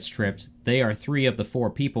dude that gets tripped, they are three of the four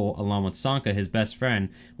people along with Sanka, his best friend,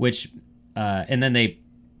 which and then they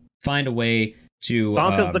find a way to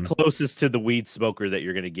Sanka's the closest to the weed smoker that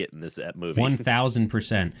you're going to get in this movie.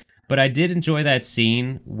 1000%. But I did enjoy that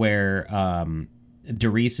scene where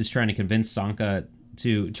Doris is trying to convince Sanka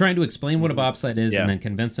trying to explain what a bobsled is and then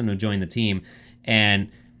convince him to join the team, and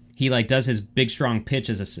he like does his big strong pitch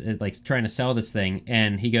as like trying to sell this thing,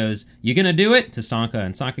 and he goes, "You gonna do it?" to Sanka,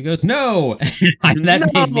 and Sanka goes, "No." That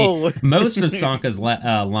made me most of Sanka's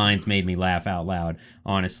lines made me laugh out loud,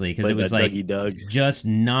 honestly, because it was like just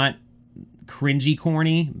not cringy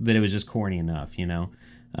corny, but it was just corny enough, you know.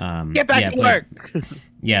 Get back to work.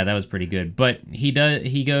 Yeah, that was pretty good. But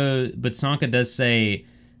but Sanka does say,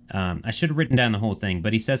 I should have written down the whole thing,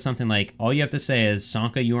 but he says something like, all you have to say is,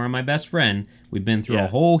 Sanka, you are my best friend. We've been through a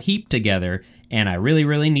whole heap together, and I really,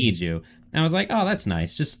 really need you. And I was like, oh, that's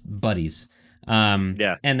nice. Just buddies. And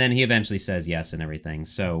then he eventually says yes and everything.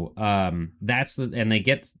 So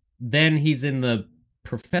then he's in the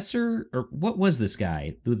professor, or what was this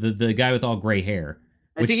guy? The guy with all gray hair,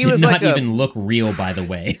 which did not even look real, by the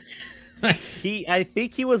way. I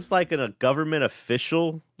think he was like a government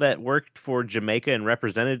official that worked for Jamaica and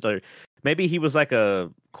represented, or maybe he was like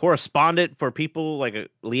a correspondent for people, like a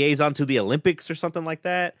liaison to the Olympics or something like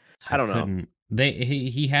that. I don't know.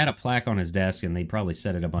 He had a plaque on his desk, and they probably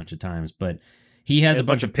said it a bunch of times, but he has a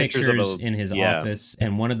bunch of pictures in his office,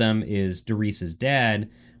 and one of them is Doris's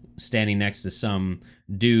dad standing next to some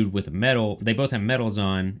dude with a medal. They both have medals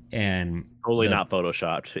on, and totally not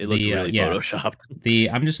photoshopped. It looked really photoshopped.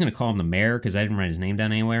 I'm just gonna call him the mayor because I didn't write his name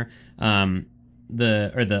down anywhere.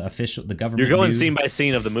 The official, the government. You're going dude. scene by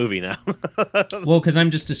scene of the movie now. Well, because I'm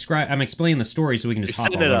explaining the story so we can just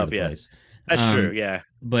hop all over the place. That's true, yeah.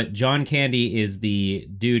 But John Candy is the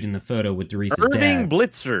dude in the photo with Doris's Irving dad.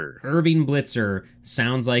 Blitzer. Irving Blitzer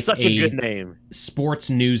sounds like such a good name. Sports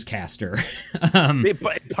newscaster.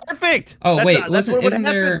 Perfect. Oh, wait, isn't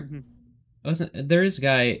there is a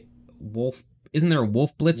guy, Wolf? Isn't there a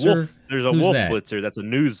Wolf Blitzer? There's a Wolf Blitzer. That's a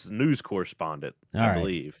news correspondent, I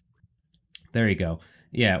believe. There you go.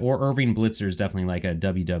 Yeah, or Irving Blitzer is definitely like a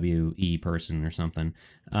WWE person or something.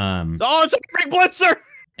 It's Irving Blitzer.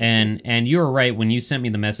 And you were right when you sent me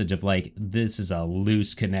the message of like, this is a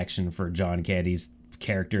loose connection for John Candy's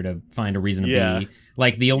character to find a reason to be.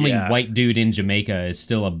 Like the only white dude in Jamaica is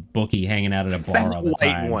still a bookie hanging out at a bar all the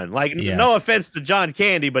time. One. Like no offense to John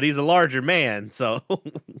Candy, but he's a larger man, so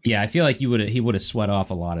yeah, I feel like he would have sweat off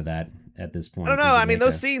a lot of that at this point. I don't know. I mean,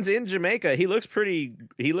 those scenes in Jamaica, he looks pretty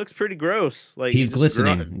gross. Like he's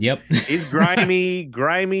glistening. Yep. He's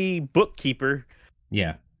grimy bookkeeper.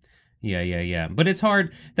 Yeah. But it's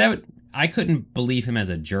hard I couldn't believe him as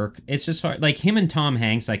a jerk. It's just hard. Like him and Tom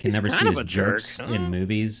Hanks, I can never see as jerks in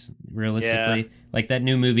movies. Realistically, like that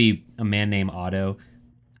new movie, A Man Named Otto.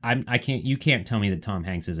 I can't. You can't tell me that Tom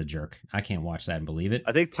Hanks is a jerk. I can't watch that and believe it.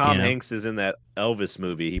 I think Tom Hanks is in that Elvis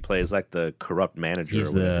movie. He plays like the corrupt manager.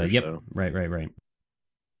 He's right.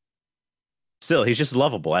 Still, he's just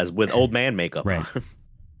lovable as with old man makeup on. Right.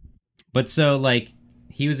 But so like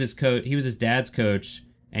he was his coach, he was his dad's coach,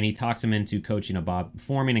 and he talks him into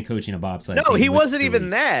forming and coaching a bobsled No, team he with wasn't even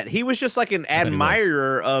Doris. that. He was just like an I thought he was.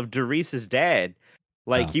 admirer of Doris's dad.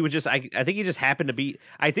 Like Oh. he would just I think he just happened to be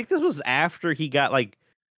I think this was after he got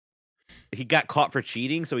caught for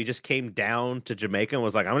cheating, so he just came down to Jamaica and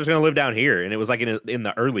was like, I'm just gonna live down here. And it was like in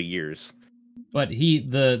the early years. But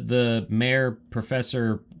the mayor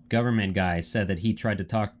professor government guy said that he tried to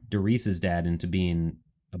talk Doris's dad into being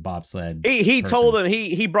a bobsled He told person.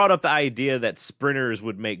 him he brought up the idea that sprinters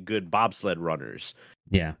would make good bobsled runners,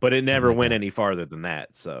 Yeah. but it never Like went that. any farther than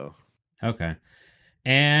that. So Okay.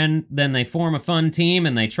 And then they form a fun team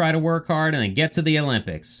and they try to work hard and they get to the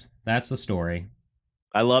Olympics. That's the story.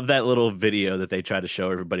 I love that little video that they try to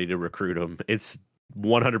show everybody to recruit him. It's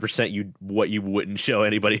 100% what you wouldn't show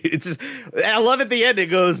anybody. It's just I love at the end it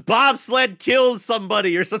goes bobsled kills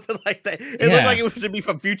somebody or something like that. It looked like it should be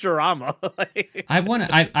from Futurama.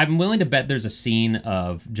 I'm willing to bet there's a scene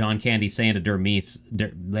of John Candy saying to Doris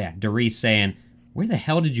saying, "Where the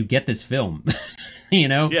hell did you get this film?" You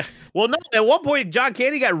know? Yeah. Well, no. At one point, John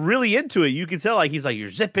Candy got really into it. You can tell, like he's like,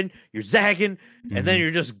 "You're zipping, you're zagging, and then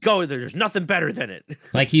you're just going. There's nothing better than it."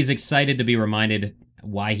 Like he's excited to be reminded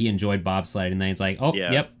why he enjoyed bobsled, and then he's like, "Oh,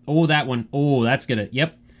 Yeah. yep, oh that one, oh that's gonna,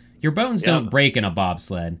 yep." Your bones don't break in a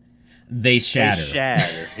bobsled; they shatter. They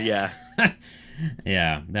shatter. Yeah.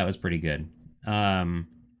 Yeah, that was pretty good.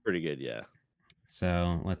 Pretty good. Yeah.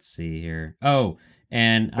 So let's see here. Oh,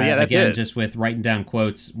 and again, just with writing down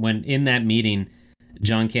quotes, when in that meeting,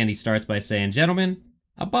 John Candy starts by saying, "Gentlemen,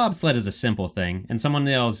 a bobsled is a simple thing," and someone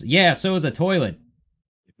yells, "Yeah, so is a toilet."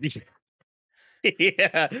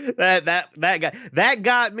 Yeah, that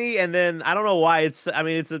got me, and then I don't know why it's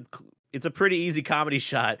a pretty easy comedy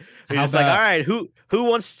shot. You're just like, all right, who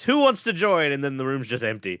wants to join, and then the room's just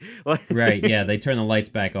empty. Right? Yeah, they turn the lights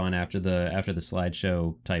back on after the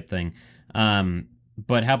slideshow type thing.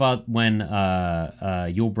 But how about when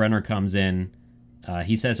Yul Brynner comes in?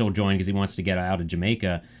 He says he'll join because he wants to get out of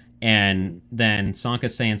Jamaica, and then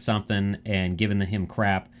Sanka's saying something and giving him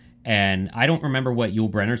crap. And I don't remember what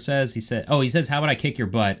Yul Brynner says. He says, "How about I kick your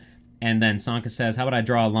butt?" And then Sanka says, "How about I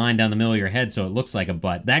draw a line down the middle of your head so it looks like a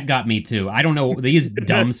butt?" That got me too. I don't know, these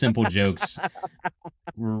dumb simple jokes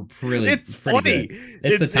were really it's funny. Good.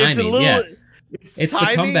 It's the timing. It's the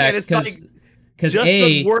comebacks because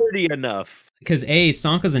just wordy enough. Because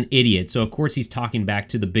Sanka's an idiot, so of course he's talking back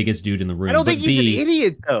to the biggest dude in the room. I don't think he's an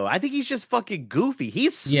idiot though. I think he's just fucking goofy.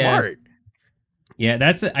 He's smart. Yeah,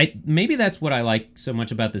 maybe that's what I like so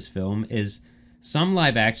much about this film is some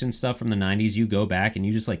live action stuff from the 90s you go back and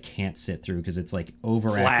you just like can't sit through because it's like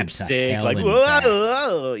overacted slapstick, like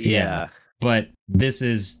whoa, yeah. But this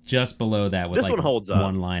is just below that with this like one holds up.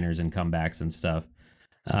 One-liners and comebacks and stuff.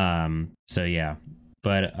 So yeah.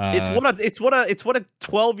 But it's what a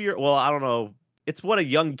 12-year, well, I don't know. It's what a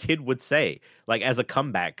young kid would say like as a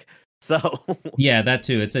comeback. So yeah, that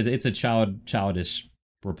too. It's a childish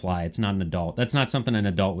reply. It's not an adult. That's not something an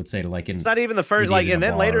adult would say to like. It's not even the first like, and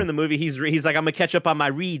then later in the movie, he's like, "I'm gonna catch up on my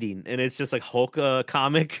reading," and it's just like Hulk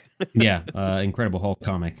comic. Yeah, Incredible Hulk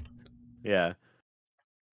comic. Yeah.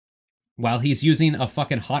 While he's using a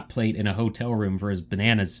fucking hot plate in a hotel room for his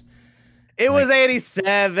bananas. It was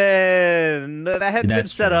 87. That hadn't been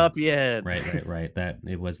set up yet. Right. That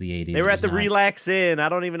it was the 80s. They were at the Relax Inn. I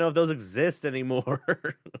don't even know if those exist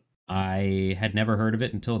anymore. I had never heard of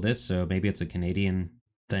it until this, so maybe it's a Canadian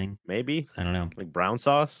thing. Maybe. I don't know. Like brown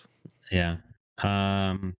sauce? Yeah.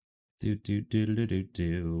 I'm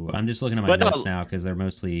just looking at my notes now because they're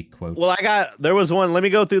mostly quotes. Well, there was one. Let me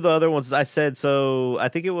go through the other ones I said. So I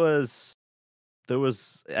think I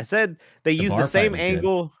said they used the same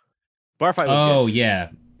angle. Good. Bar fight was good. Oh, yeah.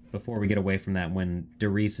 Before we get away from that, when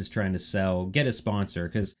Doris is trying to get a sponsor,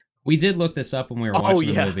 because we did look this up when we were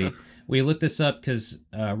watching the movie. We looked this up because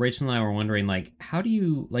Rachel and I were wondering, like, how do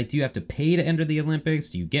you have to pay to enter the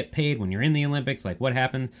Olympics? Do you get paid when you're in the Olympics? Like, what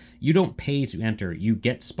happens? You don't pay to enter. You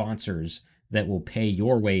get sponsors that will pay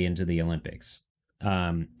your way into the Olympics.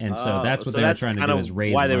 And so that's what they were trying to do is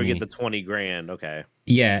raise money. Why they would get the $20,000. Okay.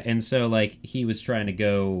 Yeah. And so, like, he was trying to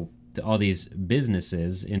go to all these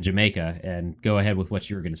businesses in Jamaica, and go ahead with what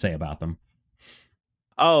you were going to say about them.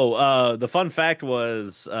 Oh, the fun fact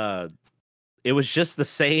was, it was just the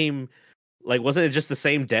same. Like, wasn't it just the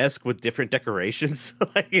same desk with different decorations?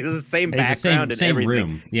 Like, it was the same background, same everything.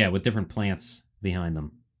 Room, yeah, with different plants behind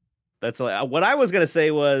them. That's like, what I was gonna say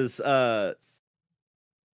was, I'm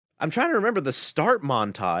trying to remember the start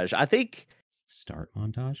montage. I think start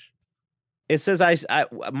montage. It says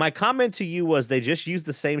my comment to you was they just used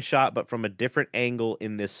the same shot but from a different angle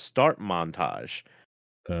in this start montage.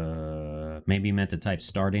 Maybe you meant to type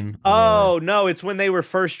starting or Oh no, it's when they were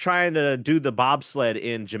first trying to do the bobsled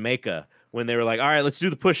in Jamaica. When they were like, "All right, let's do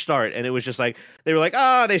the push start," and it was just like they were like,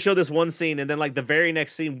 "Ah," they showed this one scene, and then like the very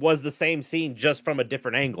next scene was the same scene just from a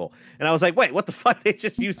different angle, and I was like, "Wait, what the fuck? They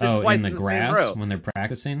just used it in twice the in the same grass row." when they're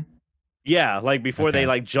practicing. Yeah, like before they Okay.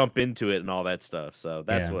 like jump into it and all that stuff. So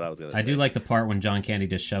that's Yeah. what I was gonna I do say. like the part when John Candy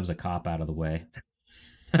just shoves a cop out of the way.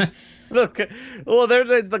 Look, well,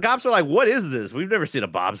 the cops are like, "What is this? We've never seen a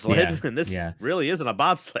Yeah. bobsled, and this Yeah. really isn't a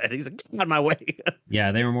bobsled." He's like, "Get out of my way."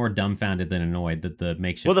 Yeah, they were more dumbfounded than annoyed that the Well,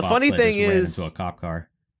 makeshift bobsled just ran into a cop car.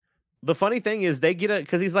 the funny thing is they get it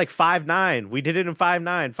because he's like 5'9". We did it in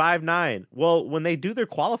 5'9", 5'9". Well, when they do their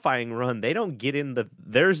qualifying run, they don't get in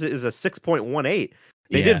theirs is a 6.18.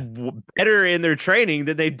 They Yeah. did better in their training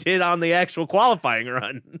than they did on the actual qualifying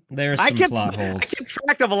run. There's I some kept plot I holes. kept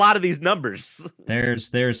track of a lot of these numbers.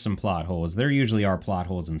 There's some plot holes. There usually are plot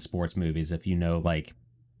holes in sports movies if you know like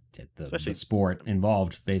the Especially sport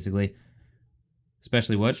involved, basically.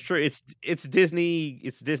 Especially it's what? true. It's Disney.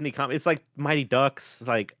 It's Disney. It's like Mighty Ducks.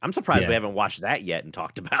 Like I'm surprised we Yeah. haven't watched that yet and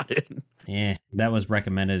talked about it. That was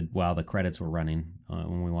recommended while the credits were running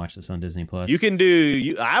when we watched this on Disney Plus. You can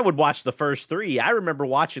do. I would watch the first three. I remember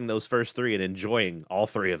watching those first three and enjoying all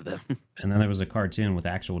three of them. And then there was a cartoon with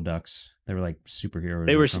actual ducks. They were like superheroes.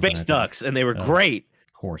 They or were something, space I think. ducks, and they were great.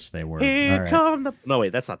 Of course they were. Here All right. come the. No,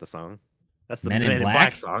 wait, that's not the song. That's the Men Men in in Black?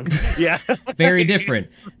 Black song. Yeah, Very different.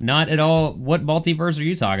 Not at all. What multiverse are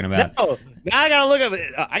you talking about? No, now I gotta look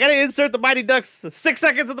up. I gotta insert the Mighty Ducks. 6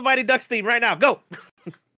 seconds of the Mighty Ducks theme right now. Go.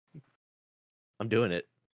 I'm doing it.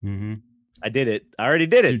 Mm-hmm. I did it. I already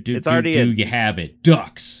did it. It's already in. You have it?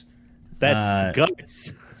 Ducks. That's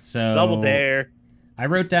guts. So Double dare. I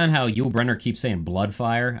wrote down how Yul Brynner keeps saying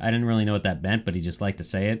Bloodfire. I didn't really know what that meant, but he just liked to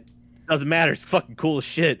say it. Doesn't matter. It's fucking cool as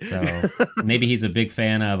shit. So maybe he's a big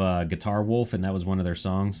fan of Guitar Wolf, and that was one of their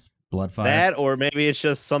songs, Bloodfire. That, or maybe it's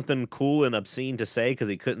just something cool and obscene to say because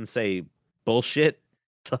he couldn't say bullshit.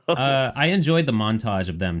 So, I enjoyed the montage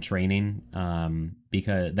of them training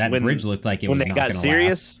because that bridge looked like it was when they not got going to serious.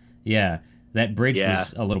 last. Yeah, that bridge Yeah.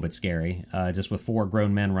 was a little bit scary. Just with 4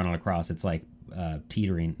 grown men running across, it's like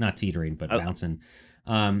teetering, not teetering, but bouncing.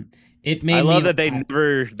 It made I love me,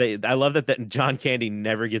 that I love that John Candy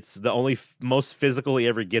never gets the only most physical he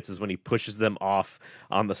ever gets is when he pushes them off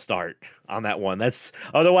on the start on that one. That's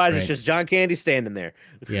otherwise it's Right. just John Candy standing there.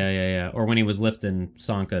 Yeah. Or when he was lifting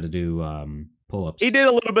Sanka to do pull-ups. He did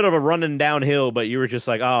a little bit of a running downhill, but you were just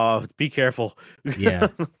like, oh, be careful. Yeah.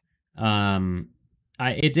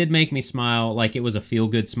 It did make me smile. Like, it was a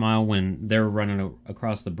feel-good smile when they're running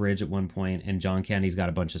across the bridge at one point, and John Candy's got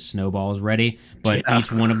a bunch of snowballs ready, but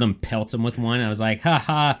each one of them pelts him with one. I was like,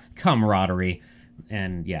 ha, camaraderie.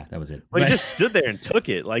 And yeah, that was it. Well, he just stood there and took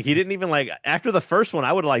it. Like, he didn't even like after the first one,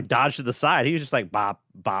 I would have like dodged to the side. He was just like bop,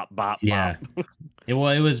 bop, bop, yeah. bop. It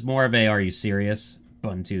was more of a "Are you serious?"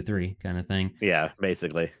 1, 2, 3 kind of thing. Yeah,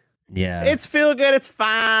 basically. Yeah. It's feel good. It's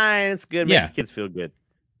fine. It's good. Makes kids feel good.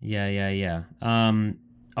 Yeah.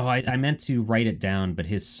 I meant to write it down, but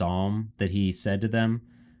his psalm that he said to them,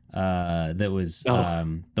 that was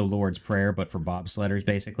the Lord's Prayer, but for bobsledders,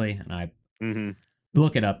 basically. And I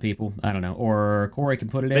look it up, people. I don't know, or Corey can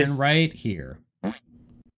put it in right here.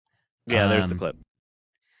 Yeah, there's the clip.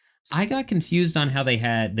 I got confused on how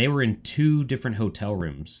they were in 2 different hotel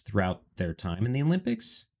rooms throughout their time in the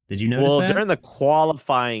Olympics. Did you notice that? During the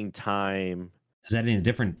qualifying time, is that in a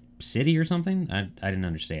different city or something? I didn't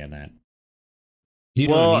understand that. Do you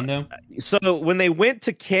know what I mean, though? So when they went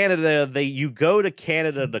to Canada, you go to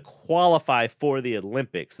Canada to qualify for the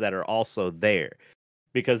Olympics that are also there.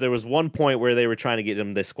 Because there was one point where they were trying to get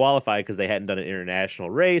them disqualified because they hadn't done an international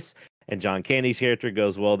race. And John Candy's character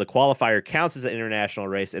goes, well, the qualifier counts as an international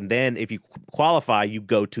race. And then if you qualify, you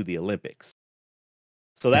go to the Olympics.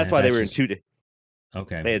 So that's why they were in 2.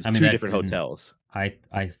 Okay. They had 2 different hotels. I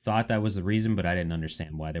thought that was the reason, but I didn't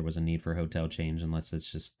understand why there was a need for hotel change unless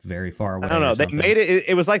it's just very far away. I don't know. They made it.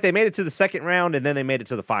 It was like they made it to the second round and then they made it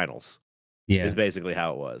to the finals. Yeah. Is basically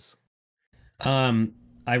how it was.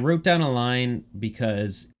 I wrote down a line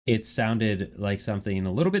because it sounded like something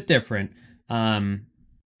a little bit different.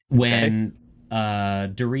 When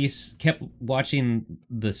Doris kept watching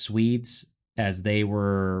the Swedes as they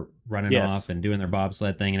were running off and doing their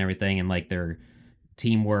bobsled thing and everything and like their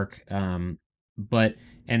teamwork. And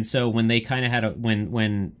so when they kind of had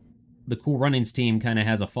when the Cool Runnings team kind of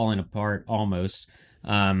has a falling apart almost,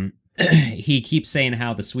 he keeps saying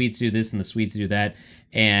how the Swedes do this and the Swedes do that.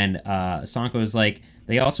 And Sanko is like,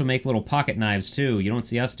 they also make little pocket knives too. You don't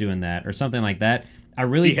see us doing that or something like that. I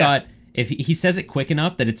really thought if he says it quick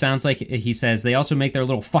enough that it sounds like he says they also make their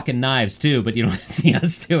little fucking knives too, but you don't see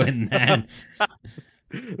us doing that.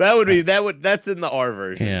 That would be that's in the R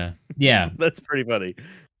version. Yeah, yeah. That's pretty funny.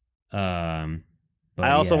 Um, I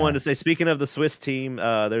but also wanted yeah. to say, speaking of the Swiss team,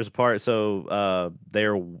 there's a part. So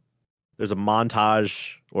there's a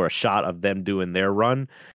montage or a shot of them doing their run,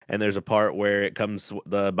 and there's a part where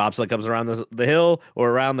the bobsled comes around the hill or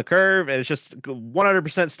around the curve, and it's just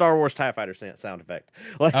 100% Star Wars TIE Fighter sound effect.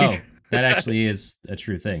 Like, Oh, that actually is a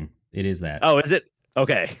true thing. It is that. oh, is it?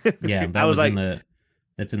 Okay. Yeah, I that was was in like, the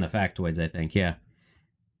that's in the factoids, I think. Yeah.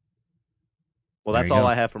 well, There that's you all go.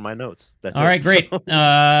 I have for my notes. That's All it. right, So, great.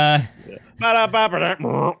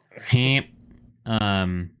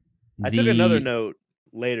 Um I took another the note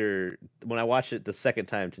later when I watched it the second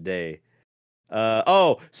time today.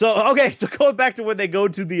 So going back to when they go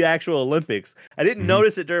to the actual Olympics, I didn't mhm.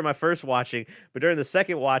 notice it during my first watching, but during the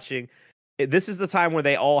second watching, this is the time where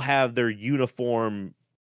they all have their uniform,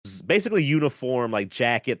 basically uniform like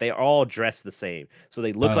jacket. They are all dressed the same, so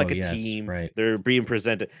they look Oh, like a yes, team. right. They're being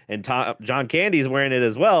presented, and John Candy's wearing it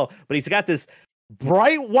as well, but he's got this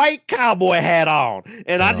bright white cowboy hat on,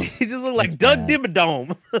 and Oh, he just look it's like Doug bad.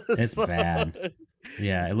 Dimmadome. It's So, bad.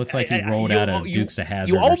 Yeah, it looks like he rolled you out of you Dukes of you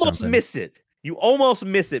Hazard or almost something. miss it. You almost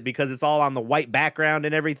miss it because it's all on the white background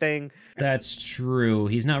and everything. That's true.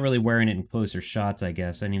 He's not really wearing it in closer shots, I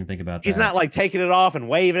guess. I didn't even think about He's that. not like taking it off and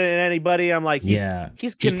waving it at anybody. I'm like, Yeah.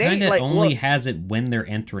 he's He kind Canadian. of Like, only well, has it when they're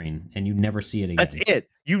entering, and you never see it that's again. it.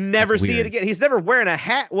 You It's never see it weird. again. He's never wearing a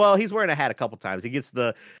hat. Well, he's wearing a hat a couple times.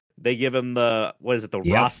 They give him the, what is it, the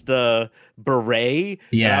Yep. Rasta beret, and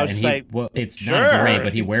I Yeah, was and just like, well, it's not a beret, sure,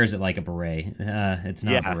 but he wears it like a beret. It's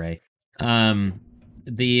not a yeah, beret. Um,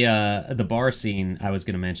 the bar scene I was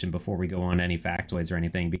going to mention before we go on to any factoids or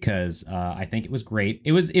anything, because I think it was great.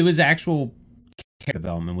 It was actual character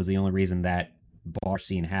development was the only reason that bar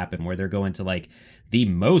scene happened, where they're going to like the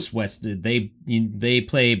most west. They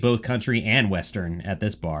play both country and western at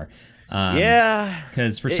this bar. yeah.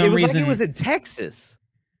 Because for It some was like it was reason, in Texas.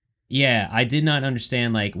 yeah, I did not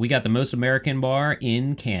understand. Like, we got the most American bar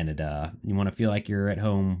in Canada. You want to feel like you're at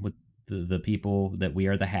home with the people that we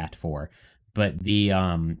are the hat for. But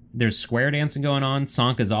there's square dancing going on.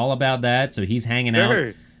 Sanka's all about that, so he's hanging out.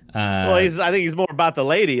 Sure. Well, Uh, I think he's more about the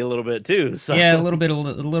lady a little bit too. So yeah, a little bit of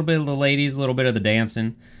the ladies, a little bit of the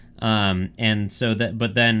dancing. And so that,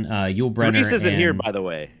 but then Yul Reese Brenner isn't here, and by the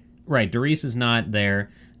way. right, Doris is not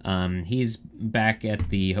there. He's back at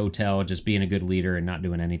the hotel, just being a good leader and not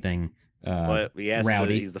doing anything But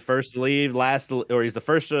rowdy. he's the first to leave, or he's the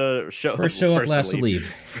first to show First show up, first to last to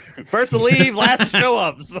leave. leave. First to leave, last to show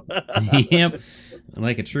ups. Yep,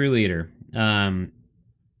 like a true leader.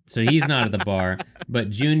 So he's not at the bar, but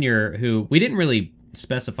Junior, who we didn't really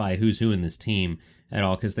specify who's who in this team at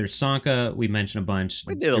all, because there's Sanka, we mentioned a bunch.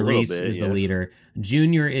 We did a little Doris bit, is the yeah. leader.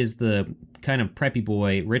 Junior is the kind of preppy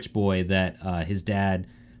boy, rich boy that his dad.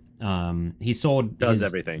 He sold Does his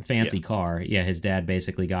everything. fancy Yeah. car. Yeah, his dad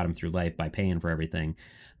basically got him through life by paying for everything.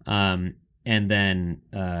 And then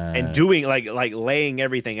And doing like laying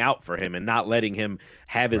everything out for him and not letting him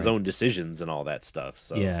have his right. own decisions and all that stuff.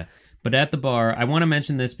 So Yeah. But at the bar, I want to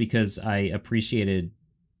mention this because I appreciated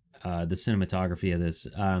the cinematography of this.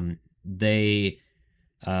 They,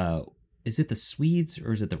 is it the Swedes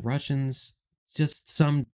or is it the Russians? Just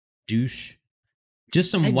some douche, just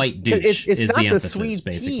some white douche it's is not the the emphasis, Swede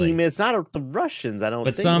basically. team. It's not the Russians. I don't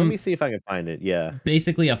But think. Let me some, see if I can find it. Yeah.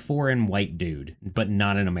 basically a foreign white dude, but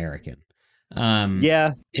not an American.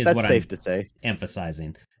 Yeah, Is that's what safe I'm to say.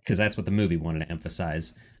 emphasizing, because that's what the movie wanted to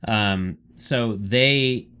emphasize. So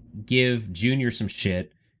they give Junior some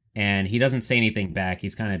shit, and he doesn't say anything back.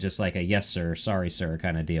 He's kind of just like a yes sir, sorry sir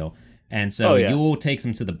kind of deal. And so Oh yeah. Yule takes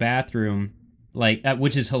him to the bathroom, like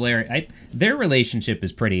which is hilarious. Their relationship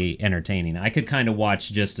is pretty entertaining. I could kind of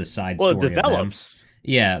watch just a side Well, it story of them. develops.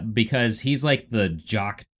 Yeah, because he's like the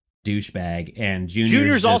jock douchebag, and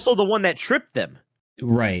Junior's just, also the one that tripped them.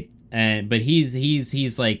 right. And but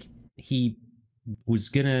he's like, he was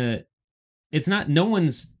gonna, it's not, no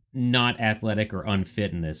one's not athletic or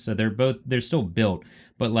unfit in this, so they're still built,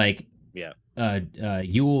 but like Yeah.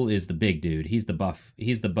 Yule is the big dude. He's the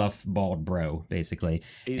buff bald bro basically.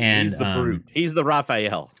 And He's the brute. He's the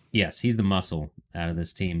Raphael. yes, he's the muscle out of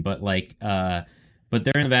this team. But like but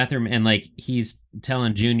they're in the bathroom, and like he's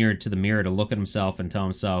telling Junior to the mirror to look at himself and tell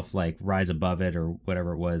himself like rise above it or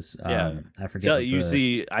whatever it was. Yeah. I forget. So you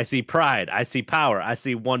see, I see pride. I see power. I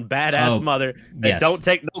see one badass Oh, mother that yes. don't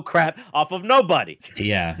take no crap off of nobody.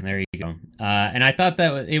 Yeah, there you go. And I thought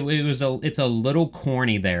that it's a little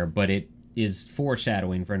corny there, but it is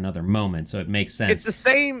foreshadowing for another moment, so it makes sense. It's the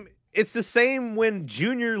same. It's the same when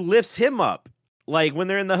Junior lifts him up, like when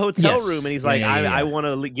they're in the hotel Yes. room, and he's Yeah, like, yeah, yeah, I yeah. want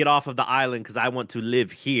to get off of the island because I want to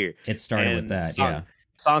live here. It started with And that, yeah.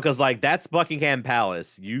 Sanka's like, that's Buckingham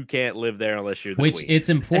Palace. You can't live there unless you're the Which queen. it's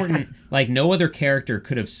important. Like no other character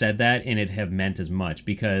could have said that and it have meant as much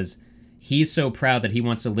because he's so proud that he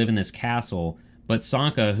wants to live in this castle. But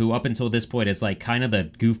Sanka, who up until this point is like kind of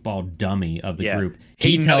the goofball dummy of the Yeah. group,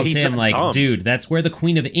 he tells He's him not like, dumb. "Dude, that's where the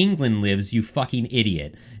Queen of England lives. You fucking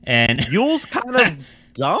idiot." And Yule's kind of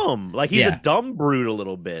dumb. Like he's a yeah, dumb brute a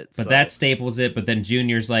little bit. but So that staples it. But then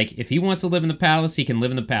Junior's like, if he wants to live in the palace, he can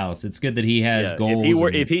live in the palace. It's good that he has yeah, goals.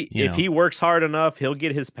 if he works hard enough, he'll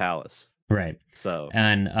get his palace. Right. So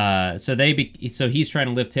And so he's trying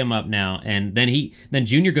to lift him up now, and then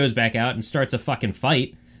Junior goes back out and starts a fucking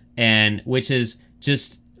fight, and which is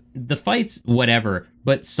just the fight's whatever,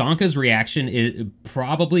 but Sanka's reaction is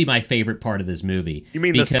probably my favorite part of this movie. you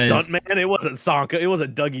mean the stunt man? It wasn't Sanka. It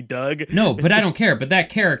wasn't Dougie Doug. No, but I don't care. But that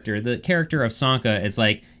character, the character of Sanka, is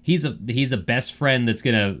like he's a best friend that's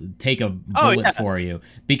gonna take a bullet for you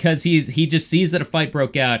because he just sees that a fight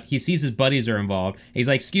broke out. He sees his buddies are involved. He's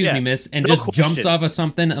like, "Excuse me, miss," and just jumps off of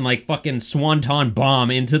something and like fucking swanton bomb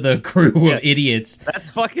into the crew of idiots.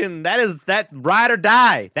 That is ride or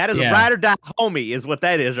die. That is a ride or die homie is what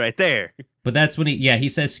that is right there. But that's when he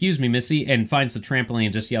says, "Excuse me, missy," and finds the trampoline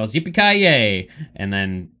and just yells, "Yippee-ki-yay," and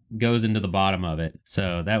then goes into the bottom of it.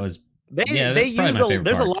 So that was they use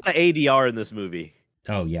there's a lot of ADR in this movie.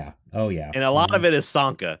 Oh yeah, and a lot of it is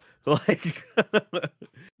Sanka, like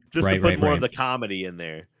just to put more of the comedy in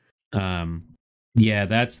there. Yeah,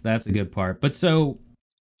 that's a good part. But so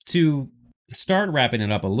to start wrapping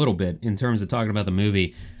it up a little bit in terms of talking about the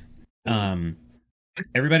movie,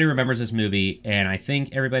 everybody remembers this movie, and I think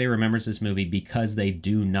everybody remembers this movie because they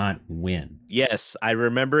do not win. Yes, I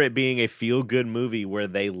remember it being a feel-good movie where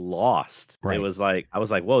they lost. Right. It was like I was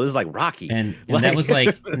like, "Whoa, this is like Rocky," and that was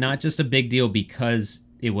like not just a big deal because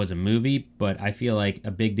it was a movie, but I feel like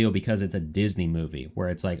a big deal because it's a Disney movie where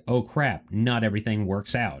it's like, "Oh crap, not everything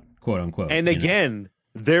works out," quote unquote. And again,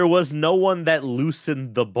 there was no one that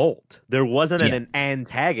loosened the bolt. There wasn't an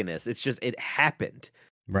antagonist. It's just it happened.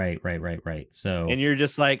 Right. So and you're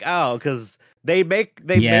just like, oh, because they make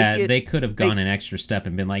it. They could have gone an extra step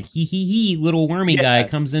and been like, he, little wormy guy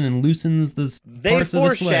comes in and loosens the parts of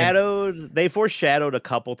the sled. They foreshadowed a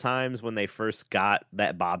couple times when they first got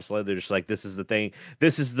that bobsled. They're just like, this is the thing.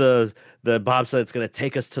 This is the bobsled that's gonna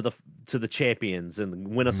take us to the champions and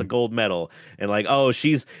win us a gold medal. And like, oh,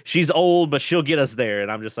 she's old, but she'll get us there. And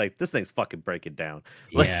I'm just like, this thing's fucking breaking down.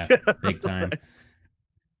 Yeah, big time.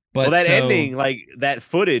 But that ending, like that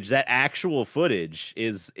footage, that actual footage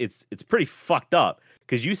it's pretty fucked up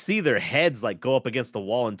because you see their heads like go up against the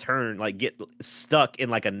wall and turn, like get stuck in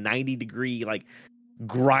like a 90-degree, like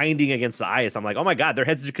grinding against the ice. I'm like, oh my God, their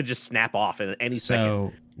heads could just snap off in any second.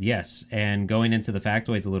 So yes, and going into the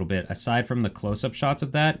factoids a little bit, aside from the close-up shots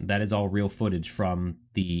of that is all real footage from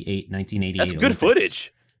the 1988 That's good Olympics.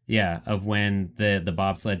 Footage. Yeah, of when the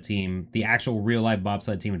bobsled team, the actual real life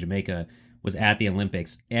bobsled team of Jamaica was at the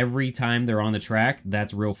Olympics. Every time they're on the track,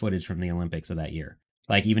 that's real footage from the Olympics of that year.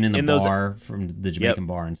 Like even in the bar from the Jamaican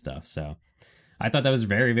bar and stuff. So I thought that was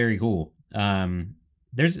very, very cool.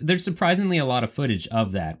 There's surprisingly a lot of footage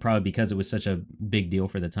of that, probably because it was such a big deal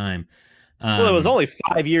for the time. Well, it was only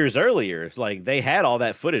 5 years earlier. Like they had all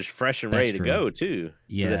that footage fresh and ready to go too.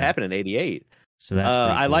 Yeah, it happened in '88. So that's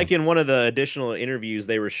I cool. like in one of the additional interviews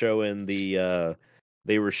they were showing the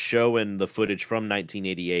footage from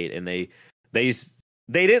 1988, and they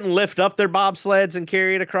didn't lift up their bobsleds and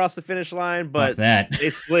carry it across the finish line, but they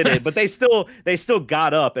slid it. But they still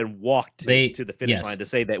got up and walked to the finish line to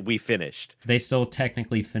say that we finished. They still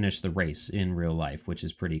technically finished the race in real life, which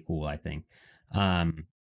is pretty cool, I think. I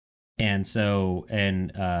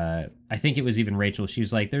think it was even Rachel. She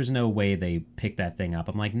was like, "There's no way they picked that thing up."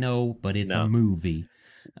 I'm like, "No, but it's a movie."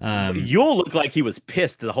 You'll look like he was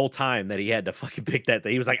pissed the whole time that he had to fucking pick that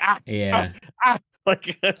thing. He was like,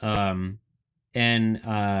 like.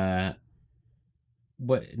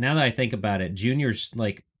 What now that I think about it, Junior's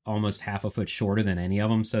like almost half a foot shorter than any of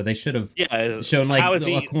them, so they should have shown like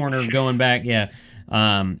a corner going back. Yeah.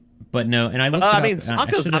 But no, and I looked it up. I mean,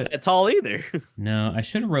 Sanka's not that tall either. No, I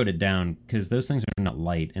should have wrote it down because those things are not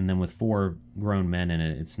light, and then with 4 grown men in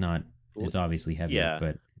it, it's not. It's obviously heavy. Yeah.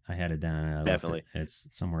 But I had it down. And definitely, it's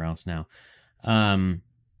somewhere else now. But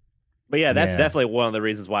yeah, that's definitely one of the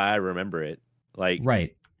reasons why I remember it. Like,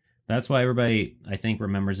 right. That's why everybody, I think,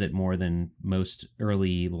 remembers it more than most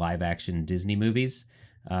early live-action Disney movies,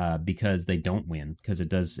 because they don't win, because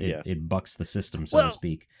it bucks the system, so to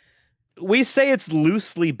speak. We say it's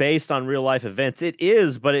loosely based on real-life events. It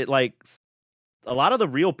is, but it like a lot of the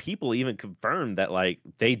real people even confirmed that like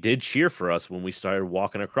they did cheer for us when we started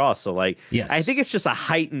walking across. So like, yes. I think it's just a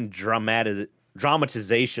heightened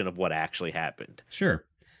dramatization of what actually happened. Sure.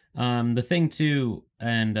 The thing too,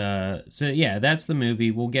 and so yeah, that's the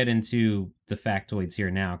movie. We'll get into the factoids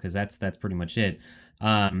here now because that's pretty much it.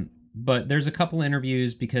 But there's a couple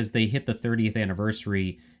interviews because they hit the 30th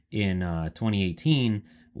anniversary in 2018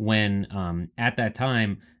 when at that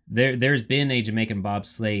time there's been a Jamaican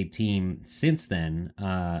bobsleigh team since then.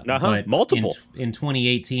 But Multiple. in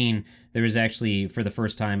 2018 there was actually for the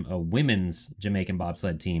first time a women's Jamaican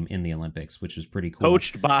bobsled team in the Olympics, which was pretty cool.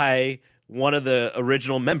 Coached by one of the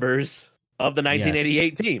original members of the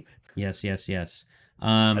 1988 team. Yes. I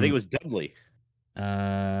think it was Dudley.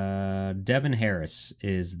 Devin Harris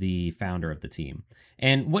is the founder of the team.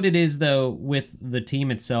 And what it is, though, with the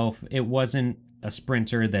team itself, it wasn't a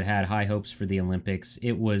sprinter that had high hopes for the Olympics.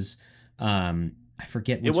 It was, I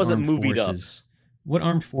forget which it wasn't armed movied forces. What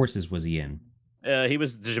armed forces was he in? He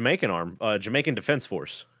was the Jamaican Defense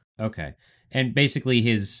Force. Okay. And basically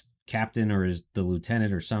his captain or the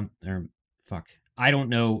lieutenant or fuck. I don't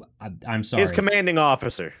know. I'm sorry. His commanding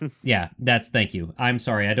officer. Yeah, thank you. I'm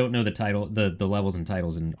sorry. I don't know the title, the levels and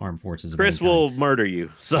titles in armed forces. Chris will murder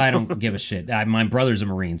you. So I don't give a shit. My brother's a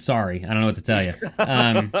Marine. Sorry, I don't know what to tell you.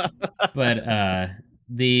 But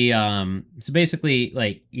so basically,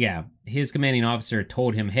 like, yeah, his commanding officer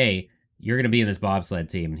told him, "Hey, you're gonna be in this bobsled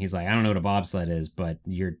team." And he's like, "I don't know what a bobsled is, but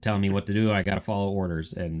you're telling me what to do. I gotta follow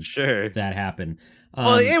orders." And sure, that happened.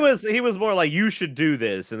 Well, he was more like, "You should do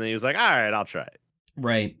this," and then he was like, "All right, I'll try it."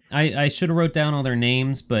 Right. I should have wrote down all their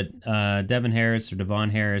names, but Devin Harris or Devon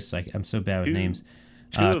Harris, I'm so bad with names.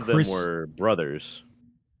 Two of them were brothers.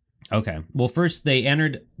 Okay. Well, first they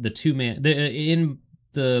entered the two-man in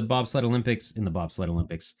the bobsled Olympics, in the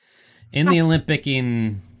Olympicing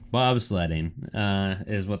bobsledding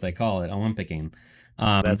is what they call it, Olympicing.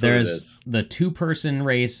 There's the 2-person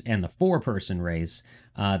race and the 4-person race.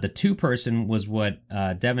 The 2-person was what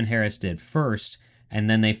Devin Harris did first, and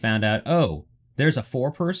then they found out, oh, there's a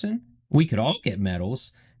 4-person, we could all get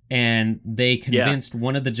medals. And they convinced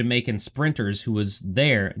one of the Jamaican sprinters who was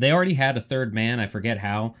there. They already had a third man. I forget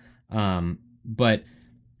how. But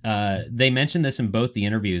they mentioned this in both the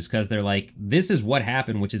interviews because they're like, this is what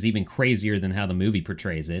happened, which is even crazier than how the movie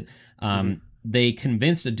portrays it. They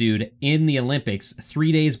convinced a dude in the Olympics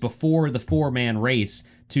 3 days before the 4-man race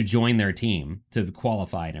to join their team to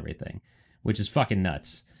qualify and everything, which is fucking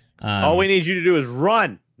nuts. All we need you to do is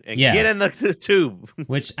run. And get in the tube.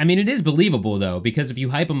 Which, I mean, it is believable, though, because if you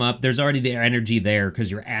hype them up, there's already the energy there because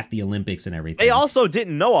you're at the Olympics and everything. They also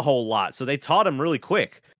didn't know a whole lot, so they taught him really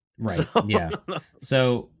quick. Right, yeah.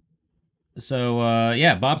 So,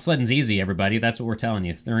 yeah, bobsledding's easy, everybody. That's what we're telling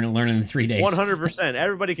you. They're learning in 3 days. 100%.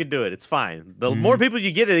 Everybody can do it. It's fine. The more people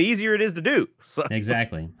you get, the easier it is to do. So.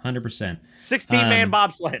 Exactly, 100%. 16-man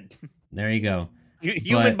bobsled. There you go.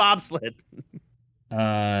 Human bobsled.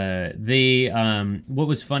 What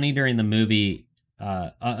was funny during the movie,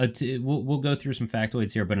 we'll go through some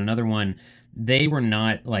factoids here, but another one, they were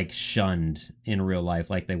not like shunned in real life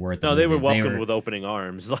like they were at the movie. They were welcomed with opening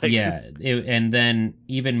arms. Like, yeah, and then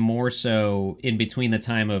even more so in between the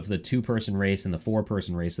time of the 2-person race and the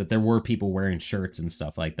 4-person race, that there were people wearing shirts and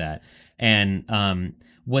stuff like that. And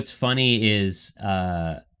what's funny is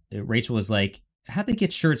Rachel was like, how'd they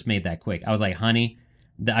get shirts made that quick? I was like, honey,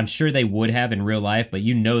 I'm sure they would have in real life, but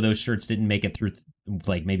those shirts didn't make it through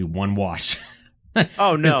like maybe one wash.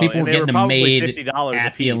 Oh no! People were getting them made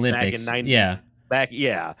at the Olympics. Yeah.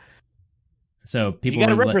 So people, you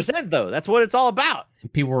got to represent though. That's what it's all about.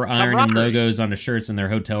 People were ironing logos onto shirts in their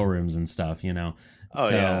hotel rooms and stuff. You know. Oh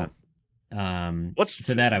so, yeah. Would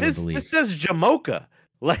believe this says Jamocha.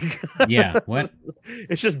 Like yeah, what?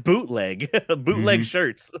 It's just bootleg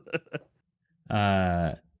shirts.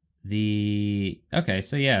 Okay,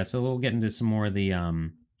 so we'll get into some more of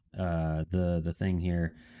the thing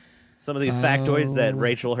here. Some of these factoids that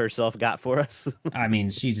Rachel herself got for us. I mean,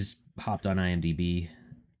 she just hopped on IMDb,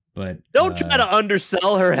 but don't try to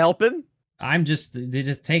undersell her helping. They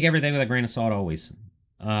just take everything with a grain of salt always.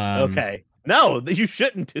 Okay. No, you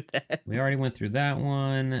shouldn't do that. We already went through that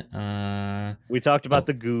one. We talked about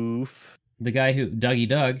the goof. The guy Dougie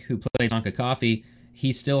Doug, who plays Tonka Coffee,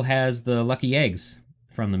 he still has the lucky eggs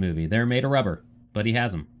from the movie. They're made of rubber, but he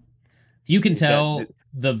has them. You can tell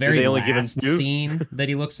the very last scene that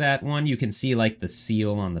he looks at one, you can see like the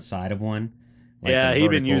seal on the side of one. Like yeah, he'd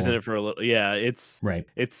been using it for a little. Yeah, it's right.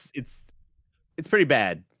 It's pretty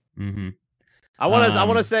bad. Mm-hmm. I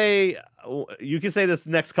want to say, you can say this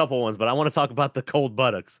next couple ones, but I want to talk about the cold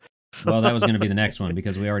buttocks. Well, that was going to be the next one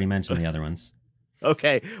because we already mentioned the other ones.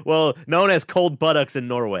 Okay, well, known as cold buttocks in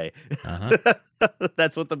Norway. Uh-huh.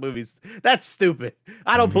 That's what the movie's. That's stupid.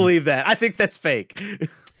 I don't believe that. I think that's fake.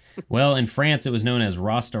 Well, in France, it was known as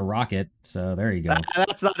Rasta Rocket. So there you go.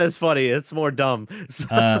 That's not as funny. It's more dumb.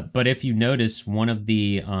 But if you notice, one Oh of boy.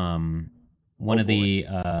 the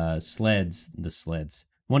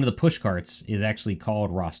one of the push carts is actually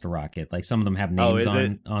called Rasta Rocket. Like some of them have Oh, names is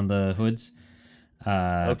it? on the hoods.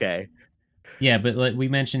 Uh, Okay. yeah, but like we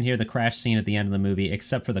mentioned here, the crash scene at the end of the movie,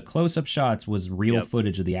 except for the close-up shots, was real Yep.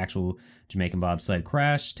 footage of the actual Jamaican bobsled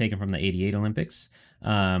crash taken from the '88 Olympics.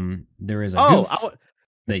 There is a Oh, goof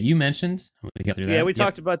that you mentioned. We got through yeah, that. we Yep.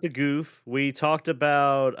 talked about the goof. We talked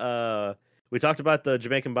about the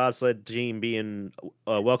Jamaican bobsled team being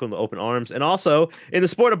welcome to open arms, and also in the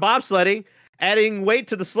sport of bobsledding, adding weight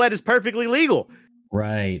to the sled is perfectly legal.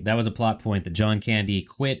 Right. That was a plot point that John Candy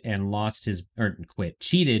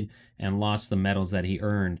cheated and lost the medals that he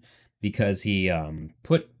earned because he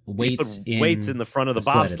put He put weights weights in in the front of the the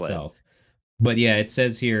sled bobsled. itself. But yeah, it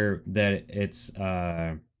says here that it's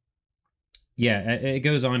yeah, it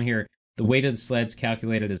goes on here. The weight of the sled's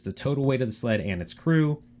calculated as the total weight of the sled and its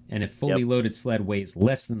crew. And if fully Yep. loaded sled weighs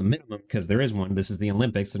less than the minimum, because there is one, this is the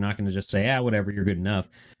Olympics, they're not going to just say, whatever, you're good enough.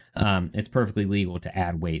 It's perfectly legal to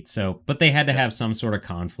add weight. So, but they had to Yep. have some sort of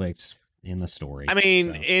conflict in the story. I mean,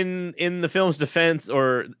 So, in the film's defense,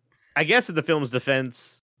 or I guess in the film's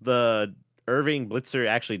defense, the Irving Blitzer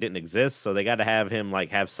actually didn't exist, so they got to have him like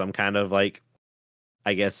have some kind of like,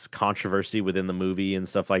 I guess, controversy within the movie and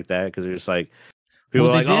stuff like that, because they're just like people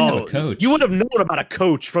well, are they like, did have a oh, you would coach. have known about a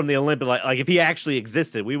coach from the Olympic, like if he actually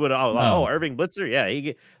existed, we would have, oh, Oh, Irving Blitzer,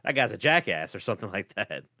 yeah, that guy's a jackass or something like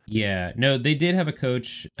that. yeah. No, they did have a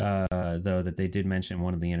coach, though, that they did mention in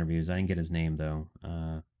one of the interviews. I didn't get his name, though.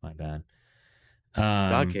 My bad.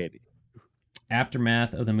 God Um, candy.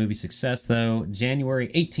 Aftermath of the movie's success, though, January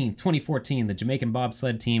 18th, 2014, the Jamaican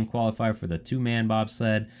bobsled team qualified for the two-man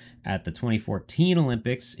bobsled at the 2014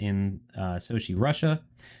 Olympics in Sochi, Russia.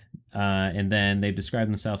 And then they've described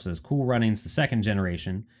themselves as Cool Runnings, the second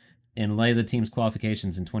generation. In light of the team's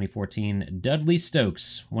qualifications in 2014, Dudley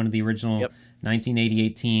Stokes, one of the original Yep.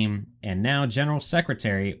 1988 team and now general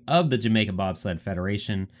secretary of the Jamaica Bobsled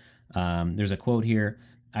Federation. There's a quote here.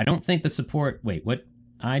 I don't think the support. Wait, what?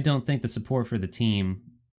 I don't think the support for the team,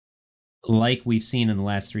 like we've seen in the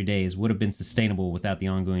last 3 days, would have been sustainable without the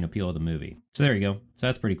ongoing appeal of the movie. So there you go. So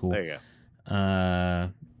that's pretty cool. There you go. Uh,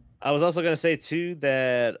 I was also gonna say too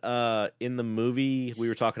that in the movie we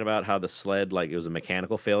were talking about how the sled, like, it was a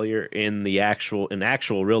mechanical failure. In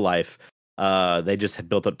actual real life, they just had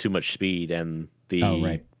built up too much speed and oh, the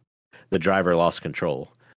right. the driver lost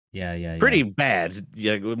control. Yeah, yeah, yeah. Pretty bad.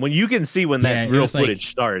 Yeah, when you can see when Yeah, that it real was like footage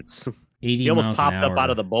starts. 80 He almost miles an popped up out of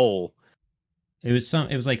hour. the bowl. It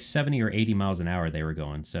was like 70 or 80 miles an hour they were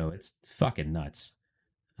going, so it's fucking nuts.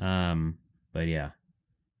 But yeah,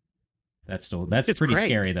 that's It's pretty great.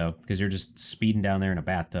 scary though, because you're just speeding down there in a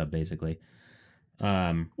bathtub basically.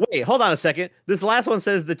 Wait, hold on a second. This last one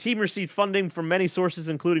says the team received funding from many sources,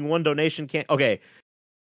 including one donation Okay,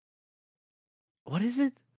 what is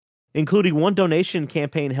it? Including one donation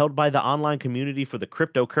campaign held by the online community for the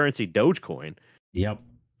cryptocurrency Dogecoin. Yep.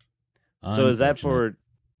 So is that Unfortunate. for?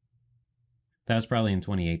 That was probably in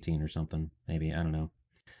 2018 or something. Maybe I don't know.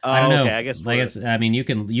 I don't Oh, okay. know. I guess I for. guess I mean you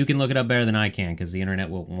can look it up better than I can because the internet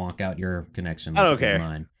will wonk out your connection I like don't it did care.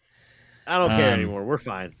 mine. I don't care Um. anymore. We're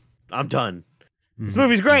fine. I'm done. This Mm-hmm,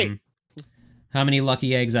 movie's mm-hmm. great. How many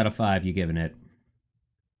lucky eggs out of 5 you giving it?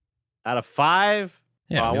 Out of 5.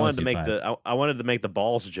 Yeah, I we always wanted to do make 5. I wanted to make the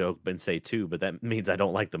balls joke, but say 2, but that means I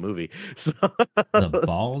don't like the movie. So The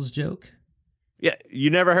balls joke. yeah, you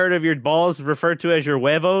never heard of your balls referred to as your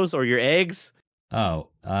huevos or your eggs? Oh,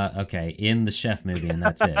 okay. In the chef movie, and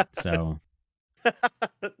that's it. So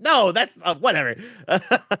No, that's whatever.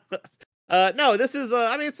 No, this is.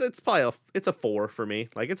 I mean, it's probably it's a 4 for me.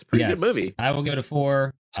 Like, it's a pretty good yes, movie. I will give it a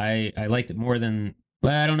 4. I liked it more than.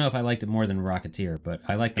 Well, I don't know if I liked it more than Rocketeer, but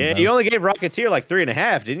I like them Yeah, you both. only gave Rocketeer like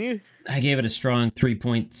 3.5, didn't you? I gave it a strong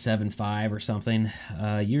 3.75 or something.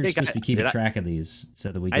 You're Think supposed I to be keeping did. track of these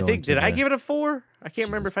so that we I go think into did I the. give it a 4? I can't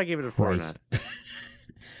remember Jesus if I gave it a 4 or not. Christ.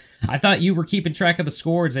 I thought you were keeping track of the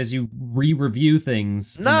scores as you re-review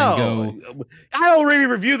things and then No, go. I already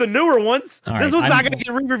review the newer ones. All This right, one's not going to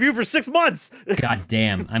I'm. get re-reviewed for 6 months. God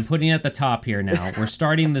damn, I'm putting it at the top here now. We're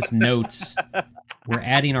starting this notes. We're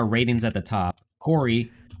adding our ratings at the top.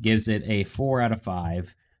 Corey gives it a 4 out of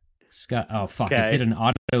 5. Scott, oh fuck, it did Okay. an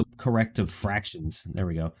auto correct of fractions. There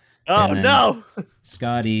we go. Oh And then no!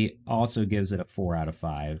 Scotty also gives it a 4 out of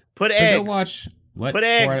 5. Put So go eggs. watch what Put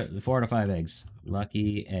eggs. 4 out of 5 eggs.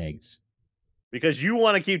 Lucky eggs. Because you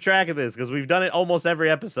want to keep track of this because we've done it almost every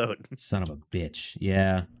episode. Son of a bitch.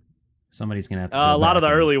 Yeah. Somebody's gonna have to A go lot of back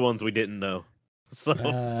the and early ones we didn't know. So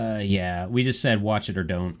yeah, we just said watch it or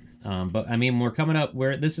don't. But I mean, we're coming up.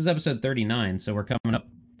 This is episode 39, so we're coming up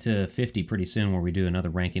to 50 pretty soon, where we do another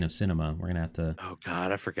ranking of cinema. We're gonna have to. Oh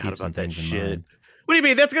God, I forgot about that shit. What do you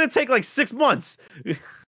mean? That's gonna take like 6 months.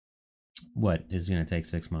 What is gonna take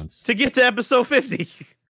 6 months to get to episode 50?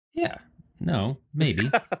 Yeah, no, maybe.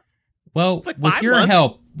 Well, like with your months.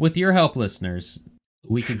 help, listeners,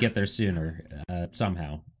 we could get there sooner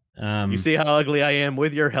somehow. You see how ugly I am?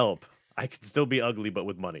 With your help, I can still be ugly, but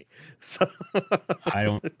with money. So I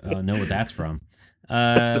don't know what that's from.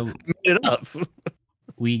 Made it up.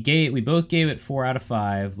 We both gave it 4 out of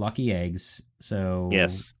 5 lucky eggs. So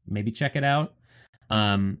yes, maybe check it out.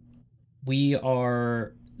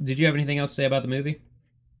 Did you have anything else to say about the movie?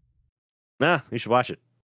 Nah, you should watch it.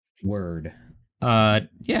 Word.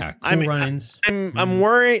 Yeah, Cool Runnings. I'm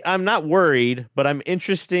worried. I'm not worried, but I'm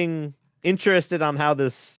interested on how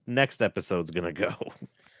this next episode's gonna go.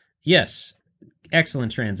 Yes,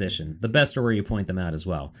 excellent transition. The best are where you point them out as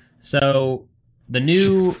well. So the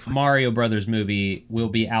new Mario Brothers movie will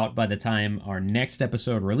be out by the time our next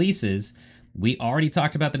episode releases. We already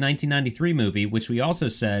talked about the 1993 movie, which we also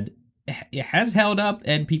said it has held up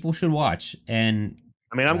and people should watch. And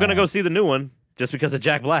I mean, I'm gonna go see the new one just because of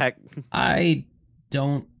Jack Black. I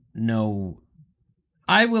don't know.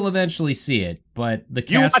 I will eventually see it, but the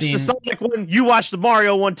casting... You watched the Sonic one, you watched the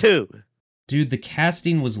Mario one too. Dude, the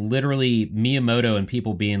casting was literally Miyamoto and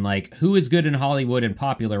people being like, who is good in Hollywood and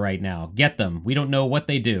popular right now? Get them. We don't know what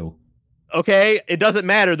they do. Okay, it doesn't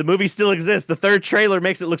matter. The movie still exists. The third trailer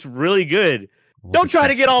makes it look really good. Don't try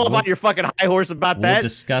to get all about your fucking high horse about that. We'll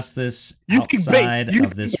discuss this outside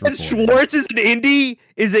of this recording. Schwartz is an indie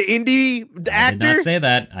actor?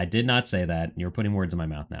 I did not say that. You're putting words in my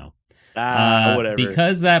mouth now. Whatever.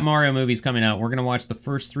 Because that Mario movie's coming out, we're going to watch the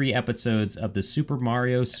first 3 episodes of the Super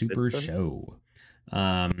Mario Super Show,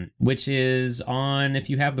 which is on, if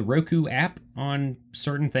you have the Roku app on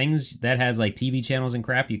certain things that has like TV channels and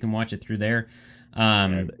crap, you can watch it through there.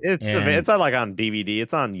 It's on like on DVD.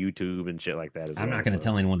 It's on YouTube and shit like that as well. I'm not going to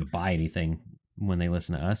tell anyone to buy anything when they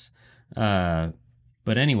listen to us.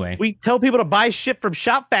 But anyway, we tell people to buy shit from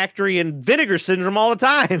Shop Factory and Vinegar Syndrome all the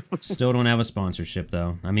time. Still don't have a sponsorship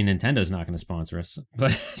though. I mean, Nintendo's not going to sponsor us,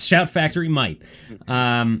 but Shout Factory might.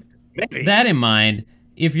 Maybe. That in mind,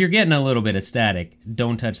 if you're getting a little bit of static,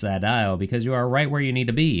 don't touch that dial because you are right where you need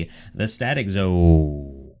to be. The static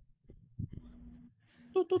zone.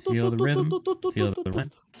 Feel the rhythm. Feel the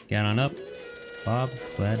rhythm. Get on up. Bob,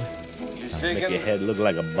 sled. You zigging? Make your head look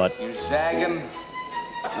like a butt. You zagging?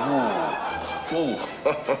 Ooh.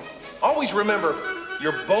 Always remember,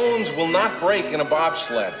 your bones will not break in a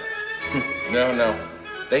bobsled. No.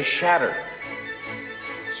 They shatter.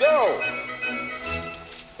 So,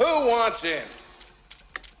 who wants in?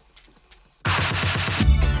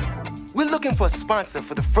 We're looking for a sponsor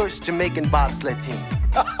for the first Jamaican bobsled team.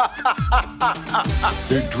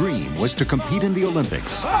 Their dream was to compete in the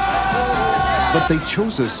Olympics. But they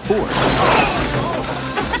chose a sport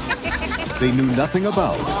they knew nothing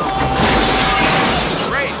about.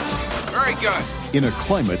 Great. Very good. In a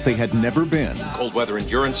climate they had never been. Cold weather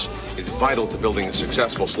endurance is vital to building a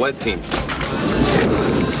successful sled team.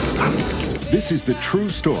 This is the true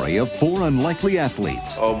story of 4 unlikely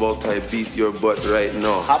athletes. How about I beat your butt right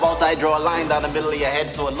now? How about I draw a line down the middle of your head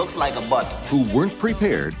so it looks like a butt? Who weren't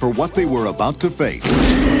prepared for what they were about to face.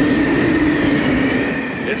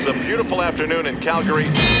 It's a beautiful afternoon in Calgary,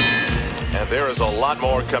 and there is a lot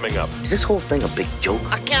more coming up. Is this whole thing a big joke?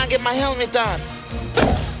 I can't get my helmet on.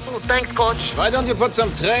 Oh, thanks, coach. Why don't you put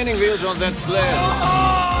some training wheels on that sled?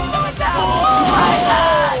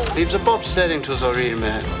 Leave the bobsledding to the real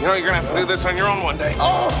man. You know you're gonna have to do this on your own one day.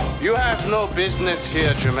 Oh! You have no business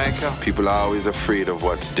here, Jamaica. People are always afraid of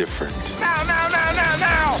what's different. Now!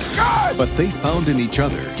 Good! But they found in each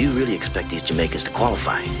other Do you really expect these Jamaicans to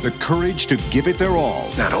qualify? the courage to give it their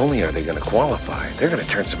all. Not only are they gonna qualify, they're gonna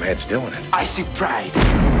turn some heads doing it. I see pride.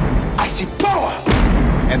 I see power.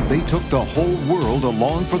 And they took the whole world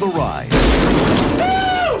along for the ride.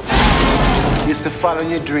 Used to follow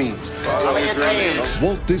your dreams. Follow your dreams.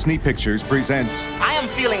 Walt Disney Pictures presents I am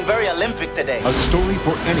feeling very Olympic today. a story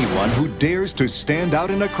for anyone who dares to stand out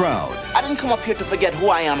in a crowd. I didn't come up here to forget who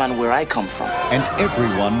I am and where I come from. And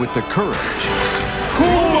everyone with the courage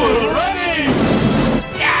Cool Runnings!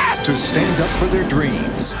 Yes! to stand up for their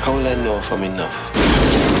dreams. How will I know if I'm enough?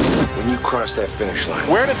 When you cross that finish line,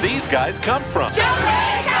 Where did these guys come from?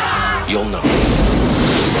 you'll know.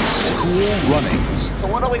 Cool Runnings. So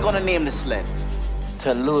what are we going to name this sled?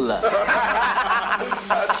 Tallulah.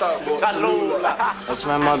 Tallulah. That's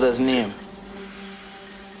my mother's name.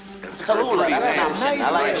 Tallulah. That's an option. I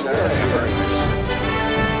like it.